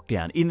national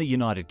lockdown in the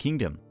United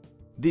Kingdom.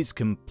 This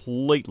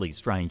completely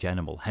strange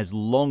animal has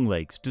long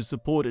legs to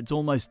support its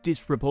almost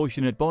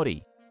disproportionate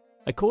body.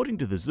 According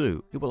to the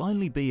zoo, it will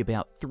only be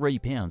about 3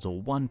 pounds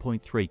or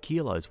 1.3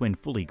 kilos when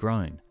fully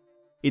grown.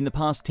 In the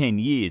past 10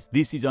 years,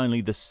 this is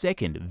only the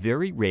 2nd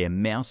very rare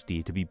mouse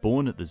deer to be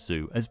born at the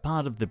zoo as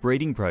part of the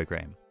breeding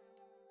program.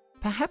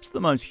 Perhaps the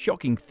most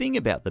shocking thing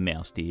about the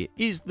mouse deer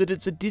is that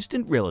it's a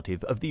distant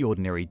relative of the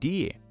ordinary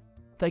deer.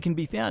 They can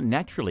be found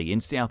naturally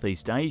in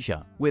Southeast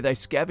Asia, where they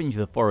scavenge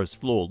the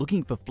forest floor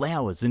looking for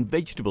flowers and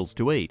vegetables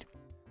to eat.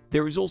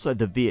 There is also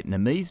the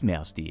Vietnamese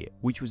mouse deer,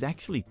 which was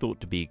actually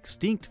thought to be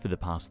extinct for the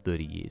past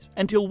 30 years,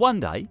 until one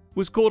day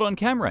was caught on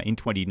camera in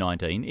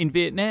 2019 in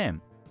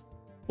Vietnam.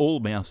 All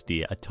mouse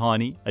deer are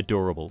tiny,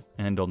 adorable,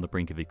 and on the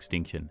brink of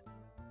extinction.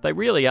 They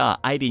really are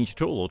 8-inch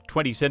tall or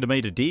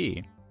 20-centimetre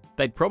deer.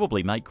 They'd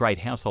probably make great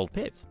household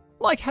pets,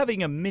 like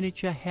having a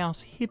miniature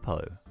house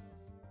hippo.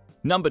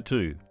 Number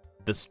 2.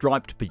 The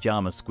striped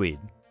pajama squid.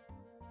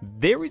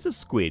 There is a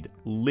squid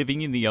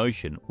living in the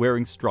ocean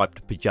wearing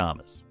striped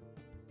pajamas.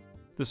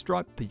 The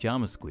striped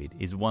pajama squid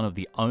is one of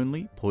the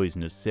only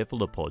poisonous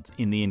cephalopods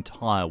in the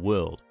entire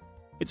world.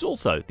 It's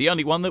also the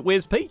only one that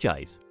wears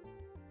PJs.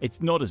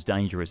 It's not as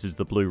dangerous as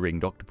the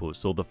blue-ringed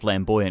octopus or the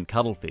flamboyant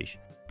cuttlefish,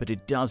 but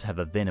it does have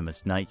a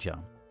venomous nature.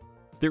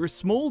 There are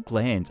small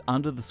glands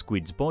under the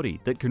squid's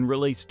body that can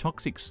release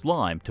toxic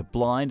slime to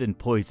blind and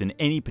poison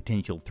any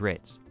potential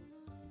threats.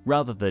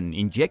 Rather than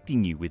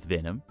injecting you with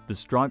venom, the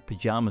striped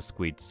pajama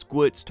squid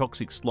squirts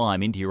toxic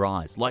slime into your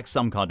eyes like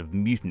some kind of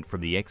mutant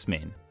from the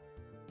X-Men.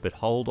 But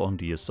hold on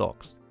to your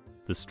socks.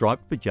 The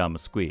striped pajama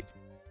squid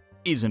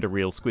isn't a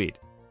real squid.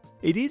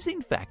 It is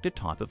in fact a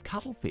type of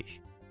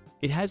cuttlefish.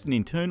 It has an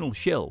internal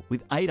shell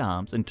with 8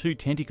 arms and 2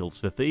 tentacles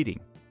for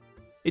feeding.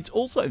 It's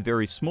also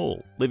very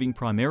small, living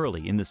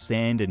primarily in the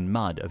sand and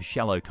mud of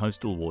shallow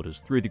coastal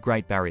waters through the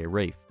Great Barrier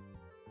Reef.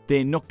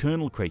 They're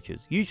nocturnal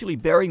creatures, usually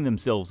burying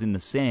themselves in the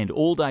sand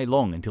all day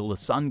long until the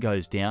sun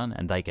goes down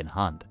and they can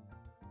hunt.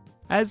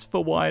 As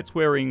for why it's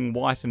wearing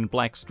white and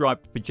black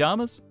striped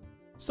pajamas,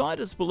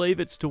 scientists believe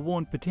it's to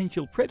warn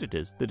potential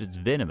predators that it's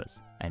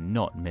venomous and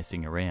not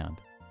messing around.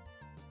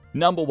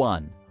 Number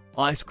 1.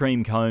 Ice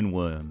cream cone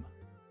worm.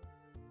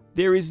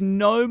 There is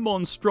no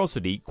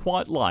monstrosity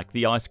quite like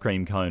the ice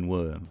cream cone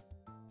worm.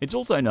 It's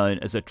also known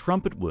as a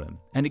trumpet worm,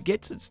 and it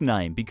gets its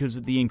name because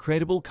of the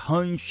incredible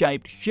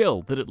cone-shaped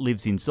shell that it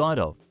lives inside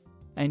of.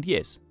 And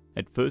yes,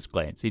 at first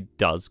glance it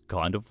does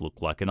kind of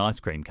look like an ice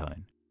cream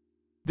cone.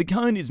 The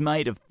cone is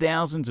made of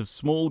thousands of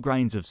small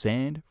grains of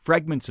sand,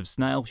 fragments of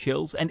snail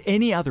shells, and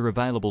any other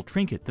available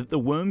trinket that the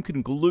worm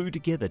can glue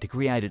together to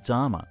create its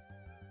armour.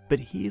 But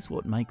here's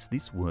what makes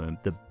this worm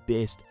the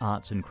best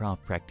arts and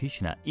craft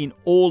practitioner in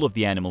all of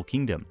the animal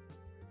kingdom.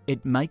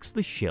 It makes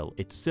the shell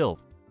itself.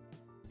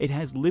 It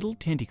has little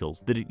tentacles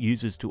that it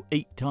uses to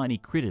eat tiny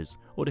critters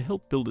or to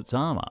help build its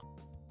armour.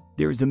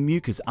 There is a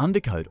mucus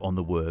undercoat on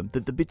the worm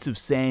that the bits of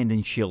sand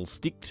and shell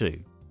stick to.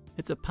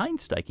 It's a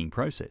painstaking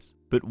process,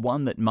 but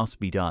one that must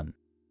be done.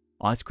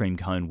 Ice cream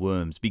cone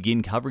worms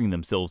begin covering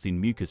themselves in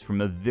mucus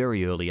from a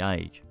very early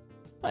age.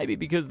 Maybe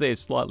because they're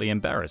slightly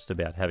embarrassed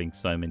about having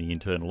so many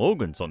internal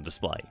organs on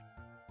display.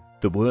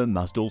 The worm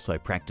must also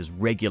practice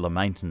regular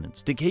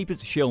maintenance to keep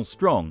its shell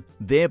strong,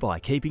 thereby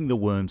keeping the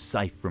worm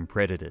safe from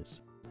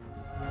predators.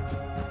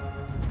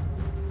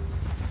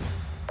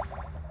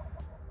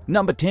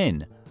 Number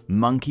 10.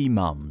 Monkey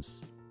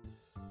mums.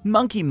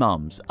 Monkey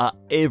mums are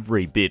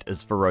every bit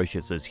as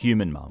ferocious as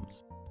human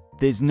mums.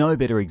 There's no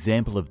better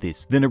example of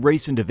this than a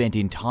recent event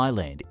in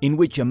Thailand in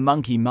which a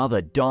monkey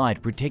mother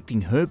died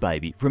protecting her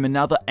baby from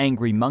another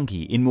angry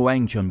monkey in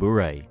Muang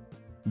Chonburi.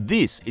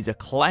 This is a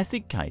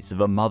classic case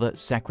of a mother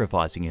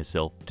sacrificing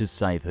herself to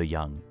save her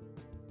young.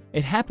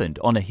 It happened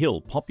on a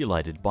hill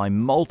populated by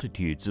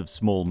multitudes of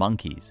small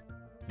monkeys.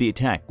 The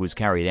attack was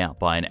carried out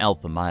by an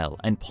alpha male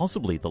and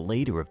possibly the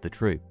leader of the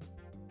troop.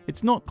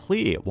 It's not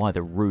clear why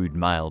the rude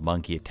male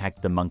monkey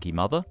attacked the monkey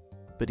mother,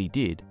 but he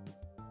did.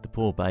 The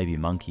poor baby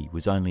monkey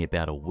was only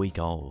about a week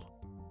old.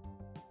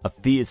 A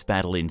fierce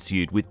battle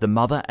ensued with the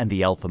mother and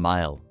the alpha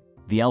male.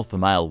 The alpha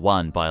male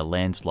won by a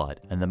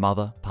landslide and the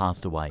mother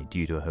passed away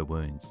due to her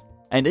wounds.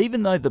 And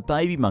even though the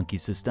baby monkey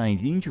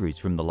sustained injuries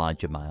from the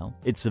larger male,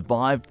 it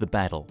survived the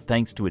battle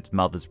thanks to its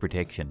mother's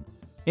protection.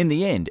 In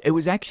the end, it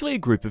was actually a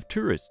group of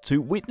tourists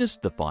who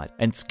witnessed the fight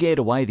and scared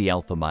away the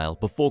alpha male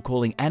before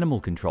calling animal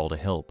control to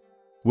help.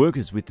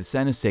 Workers with the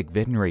Sanisek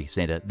Veterinary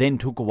Centre then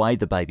took away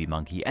the baby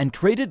monkey and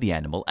treated the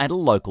animal at a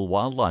local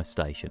wildlife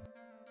station.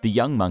 The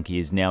young monkey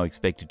is now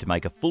expected to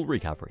make a full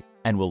recovery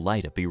and will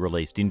later be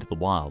released into the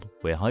wild,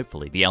 where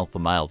hopefully the alpha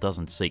male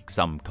doesn't seek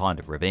some kind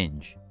of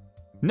revenge.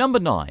 Number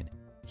 9.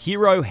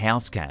 Hero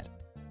house cat.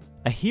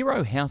 A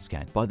hero house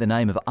cat by the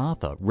name of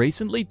Arthur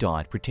recently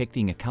died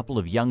protecting a couple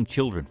of young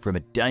children from a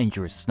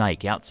dangerous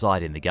snake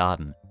outside in the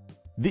garden.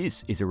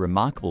 This is a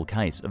remarkable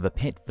case of a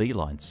pet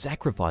feline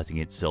sacrificing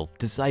itself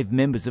to save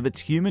members of its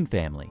human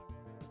family.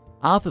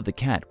 Arthur the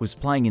cat was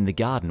playing in the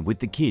garden with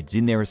the kids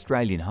in their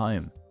Australian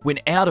home, when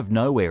out of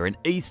nowhere an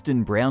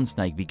eastern brown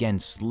snake began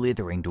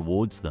slithering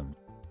towards them.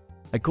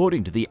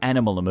 According to the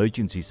Animal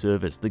Emergency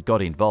Service that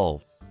got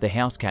involved, the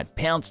house cat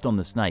pounced on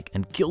the snake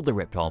and killed the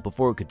reptile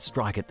before it could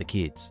strike at the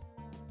kids.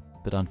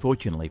 But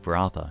unfortunately for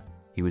Arthur,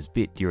 he was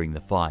bit during the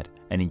fight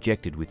and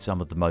injected with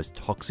some of the most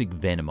toxic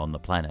venom on the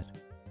planet.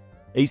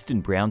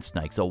 Eastern brown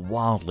snakes are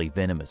wildly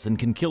venomous and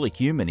can kill a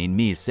human in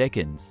mere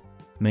seconds,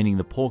 meaning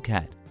the poor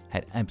cat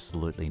had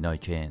absolutely no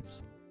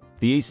chance.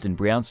 The eastern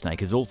brown snake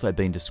has also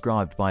been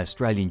described by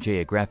Australian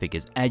Geographic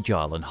as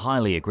agile and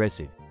highly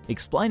aggressive,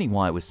 explaining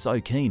why it was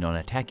so keen on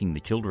attacking the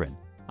children.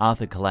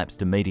 Arthur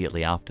collapsed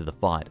immediately after the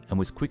fight and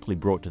was quickly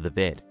brought to the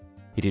vet.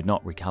 He did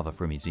not recover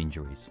from his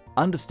injuries.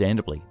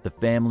 Understandably, the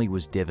family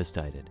was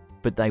devastated,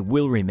 but they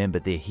will remember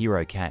their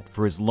hero cat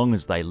for as long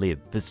as they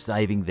live for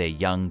saving their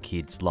young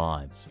kids'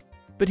 lives.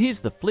 But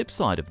here's the flip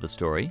side of the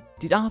story.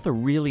 Did Arthur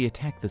really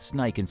attack the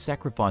snake and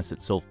sacrifice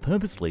itself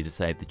purposely to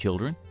save the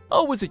children?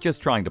 Or was it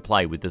just trying to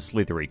play with the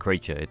slithery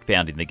creature it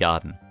found in the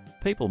garden?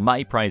 People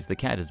may praise the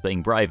cat as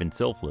being brave and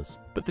selfless,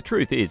 but the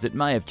truth is it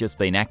may have just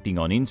been acting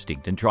on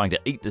instinct and trying to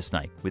eat the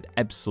snake with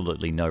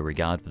absolutely no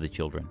regard for the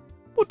children.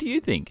 What do you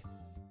think?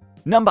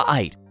 Number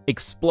 8.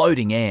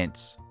 Exploding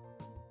ants.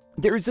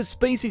 There is a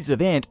species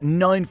of ant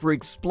known for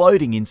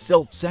exploding in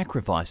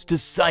self-sacrifice to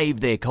save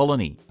their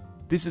colony.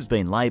 This has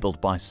been labelled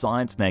by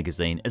Science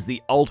magazine as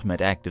the ultimate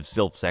act of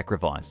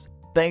self-sacrifice.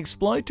 They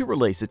explode to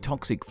release a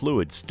toxic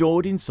fluid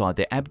stored inside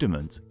their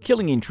abdomens,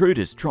 killing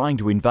intruders trying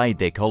to invade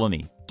their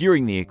colony.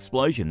 During the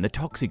explosion, the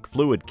toxic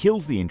fluid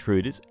kills the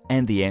intruders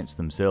and the ants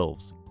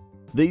themselves.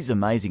 These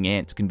amazing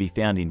ants can be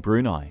found in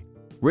Brunei.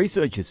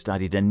 Researchers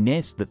studied a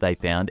nest that they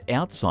found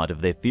outside of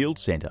their field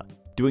centre,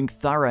 doing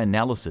thorough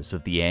analysis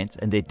of the ants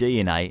and their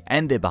DNA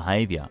and their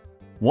behaviour.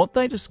 What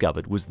they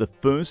discovered was the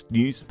first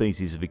new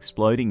species of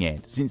exploding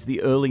ant since the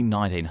early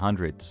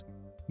 1900s.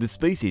 The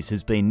species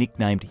has been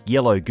nicknamed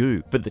yellow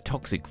goo for the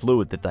toxic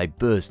fluid that they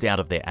burst out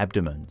of their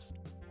abdomens.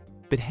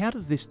 But how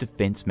does this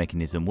defense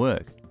mechanism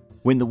work?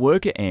 When the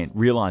worker ant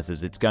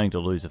realizes it's going to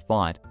lose a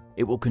fight,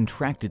 it will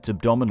contract its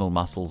abdominal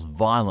muscles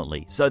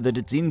violently so that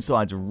its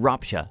insides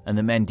rupture and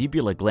the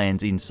mandibular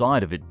glands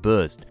inside of it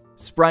burst,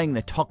 spraying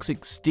the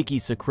toxic sticky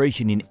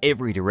secretion in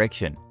every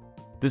direction.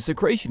 The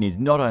secretion is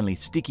not only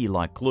sticky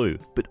like glue,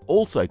 but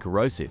also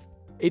corrosive.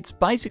 It's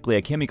basically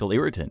a chemical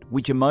irritant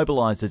which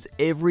immobilizes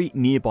every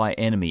nearby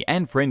enemy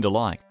and friend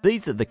alike.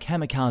 These are the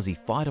kamikaze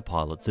fighter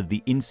pilots of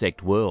the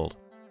insect world.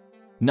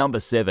 Number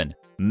 7.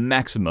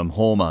 Maximum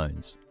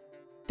hormones.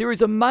 There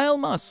is a male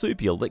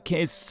marsupial that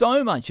cares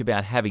so much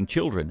about having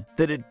children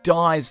that it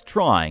dies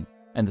trying,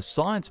 and the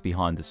science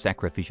behind the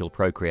sacrificial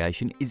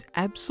procreation is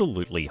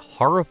absolutely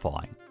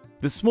horrifying.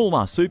 The small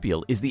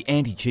marsupial is the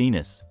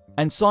antechinus,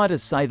 and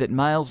scientists say that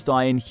males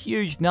die in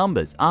huge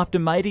numbers after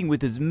mating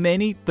with as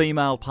many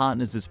female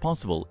partners as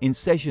possible in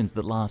sessions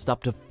that last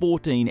up to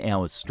 14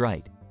 hours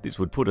straight. This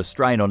would put a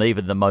strain on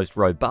even the most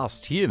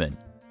robust human.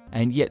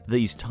 And yet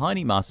these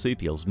tiny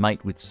marsupials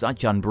mate with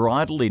such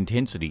unbridled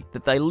intensity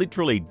that they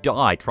literally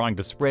die trying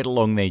to spread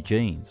along their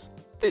genes.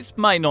 This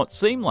may not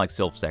seem like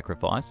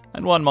self-sacrifice,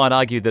 and one might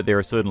argue that there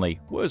are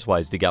certainly worse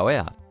ways to go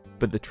out.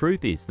 But the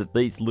truth is that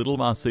these little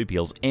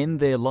marsupials end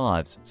their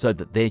lives so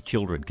that their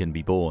children can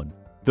be born.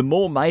 The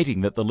more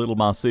mating that the little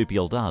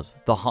marsupial does,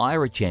 the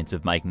higher a chance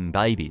of making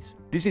babies.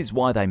 This is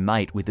why they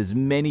mate with as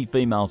many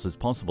females as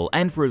possible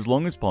and for as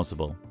long as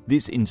possible.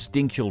 This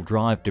instinctual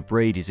drive to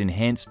breed is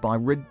enhanced by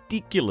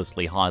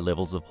ridiculously high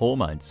levels of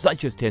hormones,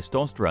 such as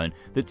testosterone,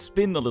 that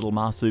spin the little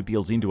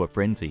marsupials into a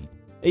frenzy.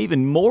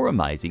 Even more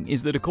amazing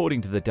is that according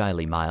to the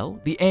Daily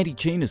Mail, the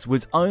antechinus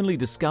was only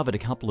discovered a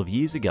couple of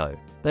years ago.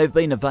 They've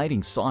been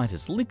evading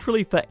scientists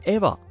literally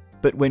forever.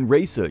 But when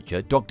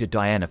researcher Dr.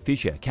 Diana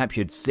Fisher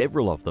captured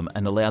several of them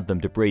and allowed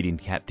them to breed in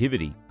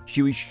captivity,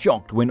 she was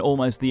shocked when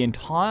almost the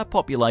entire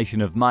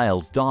population of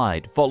males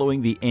died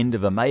following the end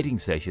of a mating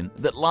session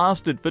that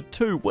lasted for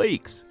 2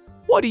 weeks.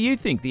 Why do you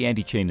think the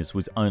antechinus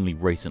was only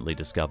recently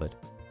discovered?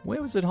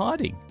 Where was it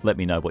hiding? Let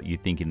me know what you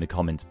think in the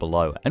comments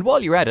below. And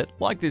while you're at it,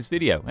 like this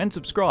video and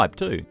subscribe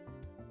too.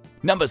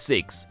 Number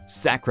 6.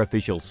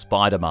 Sacrificial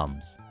spider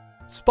mums.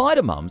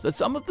 Spider mums are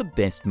some of the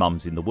best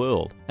mums in the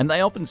world, and they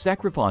often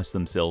sacrifice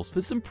themselves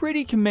for some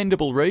pretty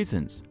commendable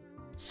reasons.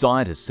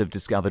 Scientists have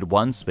discovered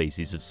one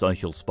species of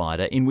social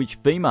spider in which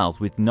females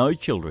with no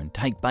children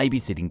take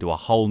babysitting to a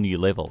whole new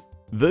level.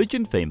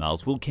 Virgin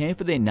females will care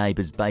for their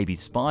neighbours' baby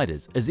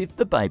spiders as if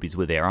the babies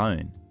were their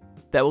own.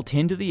 They will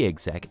tend to the egg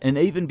sac and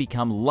even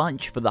become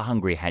lunch for the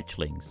hungry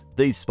hatchlings.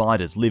 These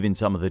spiders live in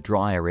some of the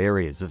drier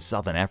areas of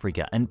southern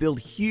Africa and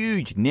build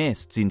huge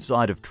nests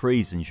inside of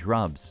trees and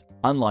shrubs.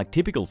 Unlike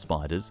typical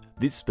spiders,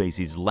 this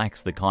species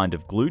lacks the kind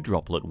of glue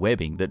droplet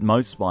webbing that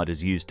most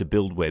spiders use to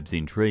build webs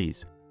in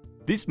trees.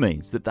 This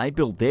means that they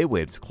build their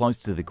webs close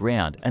to the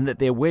ground and that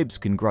their webs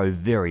can grow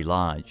very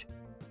large.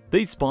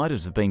 These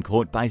spiders have been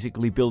caught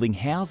basically building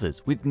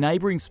houses, with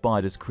neighbouring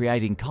spiders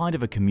creating kind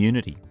of a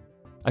community.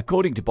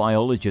 According to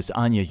biologist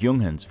Anja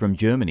Junghans from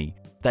Germany,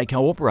 they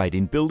cooperate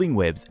in building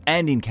webs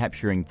and in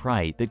capturing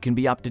prey that can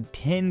be up to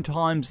 10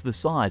 times the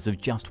size of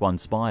just one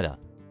spider.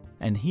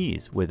 And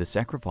here's where the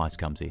sacrifice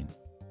comes in.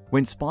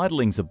 When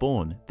spiderlings are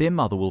born, their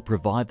mother will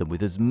provide them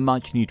with as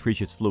much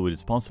nutritious fluid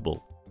as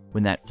possible.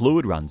 When that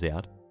fluid runs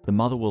out, the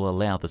mother will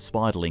allow the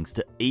spiderlings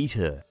to eat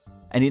her.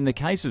 And in the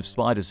case of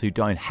spiders who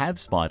don't have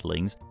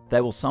spiderlings, they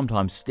will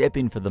sometimes step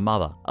in for the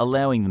mother,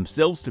 allowing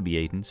themselves to be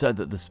eaten so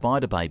that the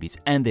spider babies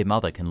and their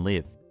mother can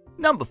live.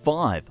 Number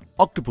 5.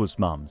 Octopus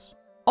mums.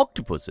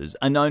 Octopuses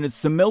are known as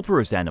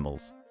semmelporous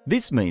animals.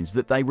 This means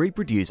that they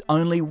reproduce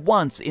only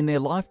once in their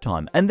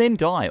lifetime and then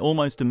die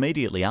almost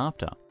immediately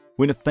after.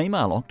 When a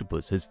female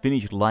octopus has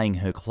finished laying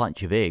her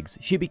clutch of eggs,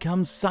 she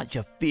becomes such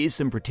a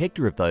fearsome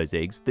protector of those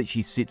eggs that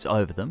she sits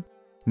over them,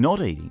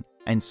 not eating,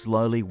 and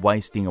slowly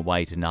wasting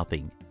away to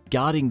nothing,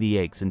 guarding the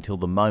eggs until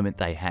the moment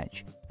they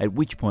hatch, at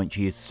which point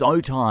she is so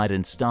tired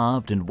and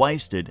starved and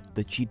wasted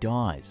that she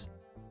dies.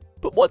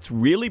 But what's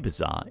really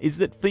bizarre is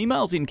that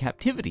females in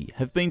captivity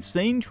have been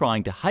seen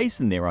trying to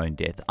hasten their own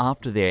death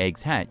after their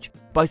eggs hatch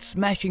by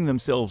smashing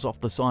themselves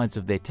off the sides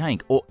of their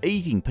tank or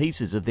eating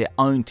pieces of their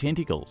own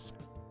tentacles.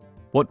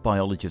 What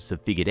biologists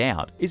have figured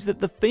out is that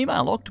the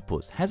female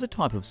octopus has a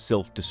type of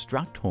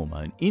self-destruct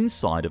hormone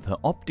inside of her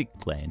optic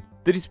gland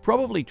that is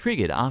probably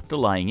triggered after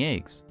laying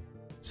eggs.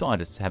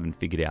 Scientists haven't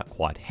figured out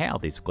quite how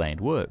this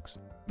gland works,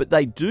 but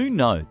they do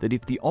know that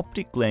if the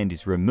optic gland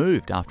is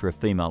removed after a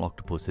female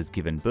octopus has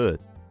given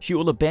birth, she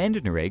will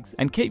abandon her eggs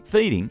and keep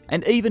feeding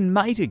and even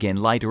mate again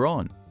later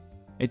on.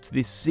 It's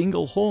this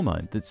single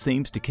hormone that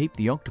seems to keep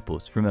the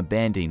octopus from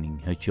abandoning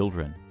her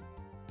children.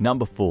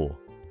 Number 4.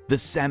 The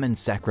salmon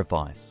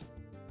sacrifice.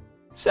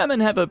 Salmon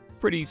have a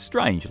pretty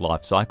strange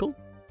life cycle.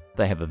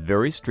 They have a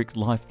very strict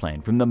life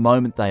plan from the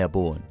moment they are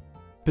born.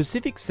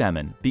 Pacific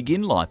salmon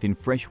begin life in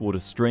freshwater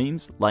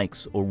streams,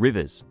 lakes or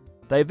rivers.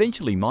 They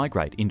eventually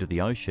migrate into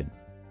the ocean.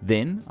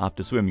 Then,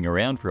 after swimming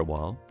around for a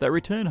while, they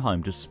return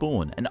home to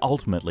spawn and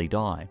ultimately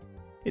die.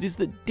 It is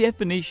the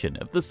definition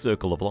of the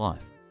circle of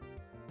life.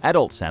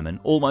 Adult salmon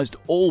almost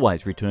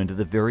always return to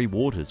the very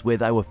waters where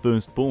they were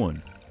first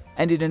born.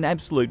 And in an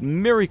absolute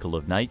miracle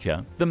of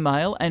nature, the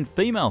male and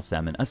female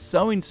salmon are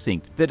so in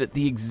sync that at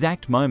the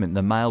exact moment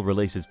the male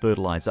releases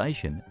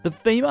fertilization, the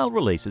female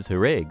releases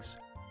her eggs.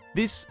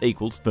 This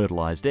equals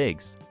fertilized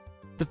eggs.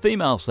 The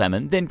female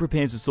salmon then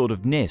prepares a sort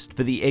of nest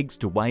for the eggs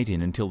to wait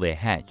in until they're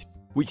hatched,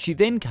 which she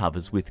then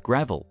covers with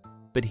gravel.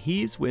 But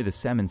here's where the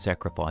salmon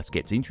sacrifice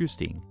gets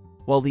interesting.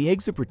 While the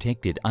eggs are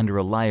protected under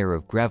a layer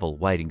of gravel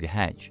waiting to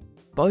hatch,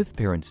 both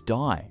parents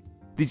die.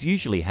 This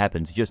usually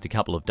happens just a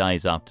couple of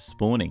days after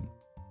spawning.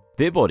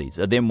 Their bodies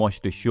are then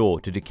washed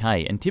ashore to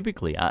decay and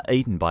typically are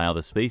eaten by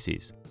other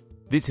species.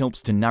 This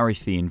helps to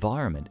nourish the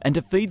environment and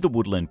to feed the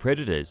woodland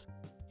predators.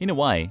 In a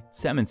way,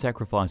 salmon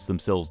sacrifice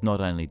themselves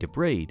not only to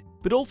breed,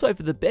 but also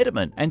for the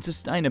betterment and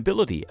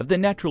sustainability of the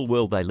natural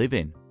world they live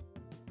in.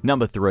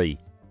 Number 3.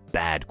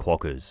 Bad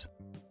quokkas.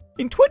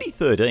 In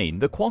 2013,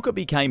 the quokka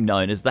became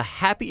known as the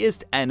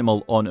happiest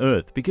animal on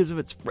Earth because of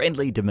its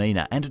friendly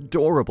demeanour and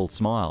adorable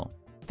smile.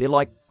 They're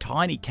like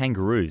tiny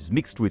kangaroos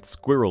mixed with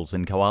squirrels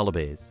and koala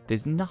bears.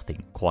 There's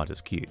nothing quite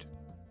as cute.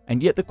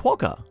 And yet the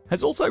quokka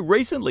has also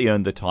recently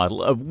earned the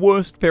title of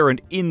worst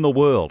parent in the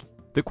world.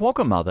 The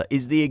quokka mother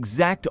is the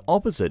exact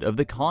opposite of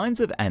the kinds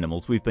of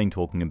animals we've been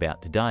talking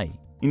about today.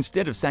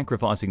 Instead of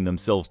sacrificing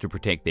themselves to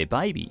protect their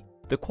baby,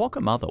 the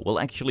quokka mother will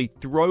actually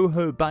throw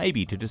her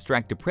baby to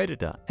distract a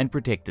predator and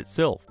protect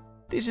itself.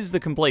 This is the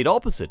complete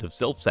opposite of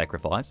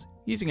self-sacrifice,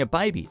 using a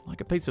baby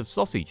like a piece of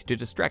sausage to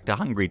distract a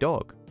hungry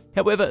dog.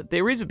 However,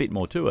 there is a bit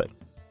more to it.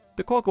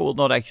 The quokka will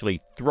not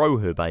actually throw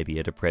her baby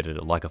at a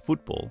predator like a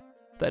football.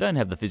 They don't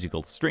have the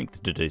physical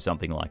strength to do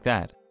something like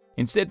that.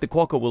 Instead, the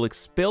quokka will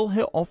expel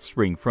her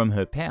offspring from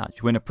her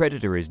pouch when a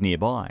predator is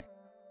nearby.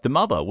 The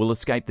mother will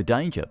escape the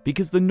danger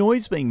because the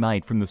noise being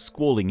made from the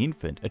squalling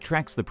infant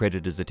attracts the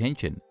predator's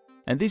attention.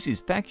 And this is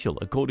factual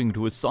according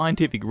to a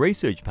scientific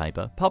research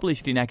paper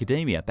published in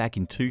academia back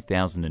in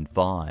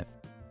 2005.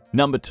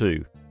 Number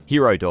 2.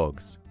 Hero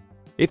dogs.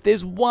 If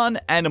there's one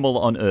animal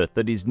on Earth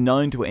that is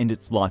known to end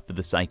its life for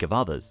the sake of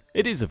others,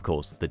 it is of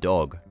course the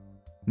dog.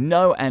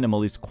 No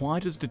animal is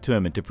quite as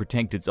determined to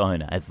protect its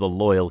owner as the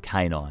loyal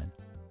canine.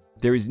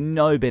 There is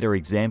no better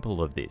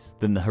example of this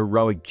than the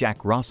heroic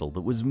Jack Russell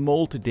that was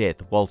mauled to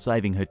death while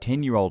saving her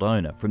 10-year-old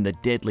owner from the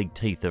deadly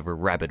teeth of a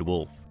rabid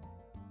wolf.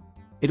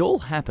 It all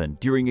happened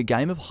during a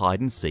game of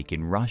hide-and-seek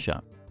in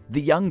Russia. The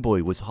young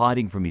boy was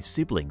hiding from his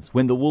siblings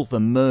when the wolf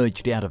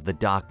emerged out of the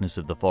darkness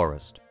of the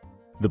forest.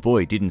 The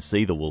boy didn't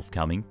see the wolf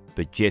coming,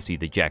 but Jessie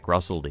the Jack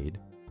Russell did.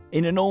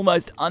 In an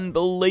almost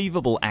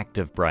unbelievable act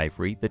of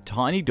bravery, the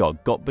tiny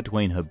dog got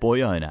between her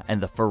boy owner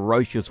and the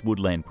ferocious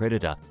woodland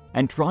predator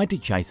and tried to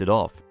chase it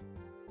off.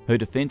 Her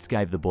defense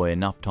gave the boy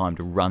enough time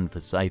to run for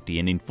safety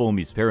and inform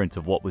his parents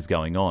of what was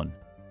going on.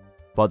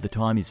 By the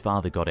time his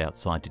father got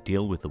outside to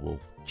deal with the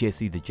wolf,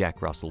 Jessie the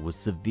Jack Russell was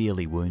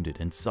severely wounded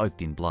and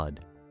soaked in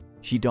blood.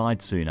 She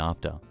died soon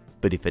after,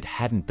 but if it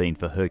hadn't been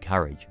for her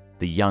courage,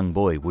 the young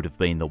boy would have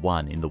been the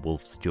one in the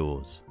wolf's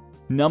jaws.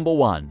 Number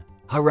 1.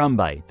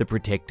 Harambe the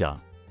Protector.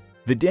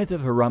 The death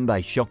of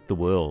Harambe shocked the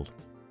world.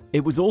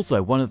 It was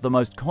also one of the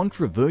most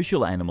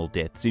controversial animal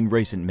deaths in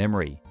recent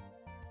memory.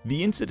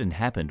 The incident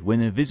happened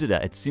when a visitor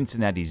at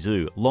Cincinnati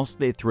Zoo lost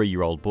their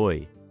 3-year-old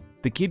boy.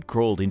 The kid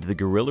crawled into the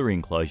gorilla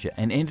enclosure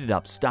and ended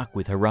up stuck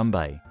with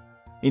Harambe.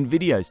 In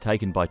videos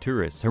taken by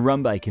tourists,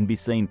 Harambe can be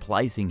seen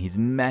placing his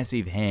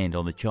massive hand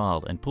on the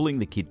child and pulling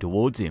the kid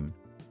towards him.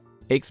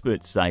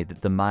 Experts say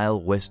that the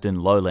male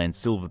western lowland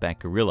silverback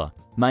gorilla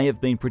may have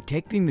been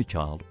protecting the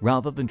child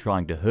rather than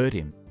trying to hurt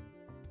him.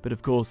 But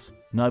of course,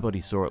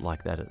 nobody saw it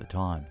like that at the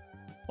time.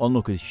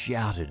 Onlookers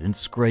shouted and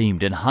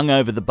screamed and hung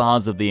over the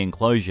bars of the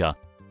enclosure,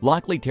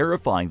 likely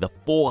terrifying the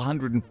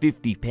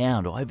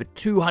 450-pound or over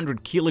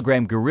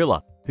 200-kilogram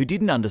gorilla who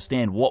didn't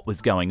understand what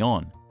was going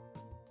on.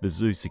 The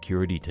zoo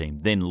security team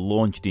then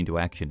launched into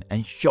action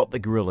and shot the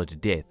gorilla to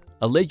death,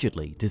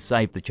 allegedly to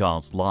save the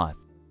child's life.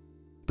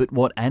 But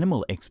what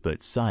animal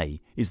experts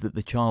say is that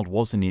the child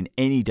wasn't in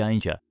any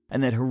danger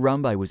and that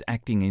Harambe was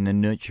acting in a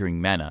nurturing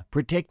manner,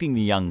 protecting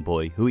the young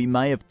boy who he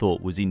may have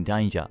thought was in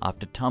danger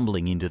after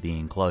tumbling into the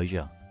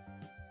enclosure.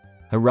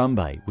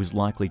 Harambe was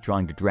likely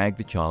trying to drag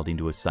the child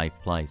into a safe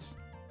place.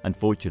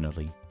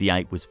 Unfortunately, the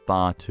ape was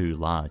far too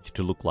large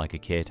to look like a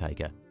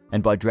caretaker,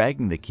 and by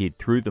dragging the kid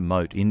through the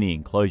moat in the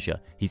enclosure,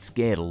 he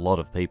scared a lot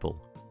of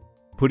people.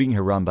 Putting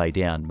Harambe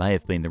down may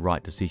have been the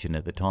right decision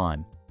at the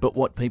time, but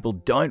what people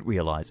don't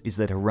realise is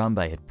that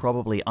Harambe had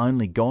probably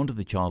only gone to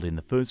the child in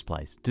the first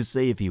place to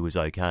see if he was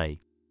okay.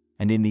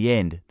 And in the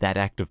end, that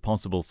act of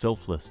possible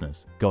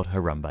selflessness got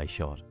Harambe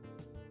shot.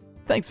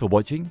 Thanks for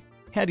watching.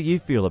 How do you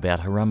feel about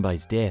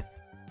Harambe's death?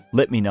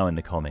 Let me know in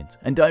the comments,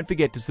 and don't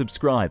forget to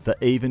subscribe for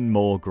even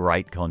more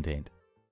great content.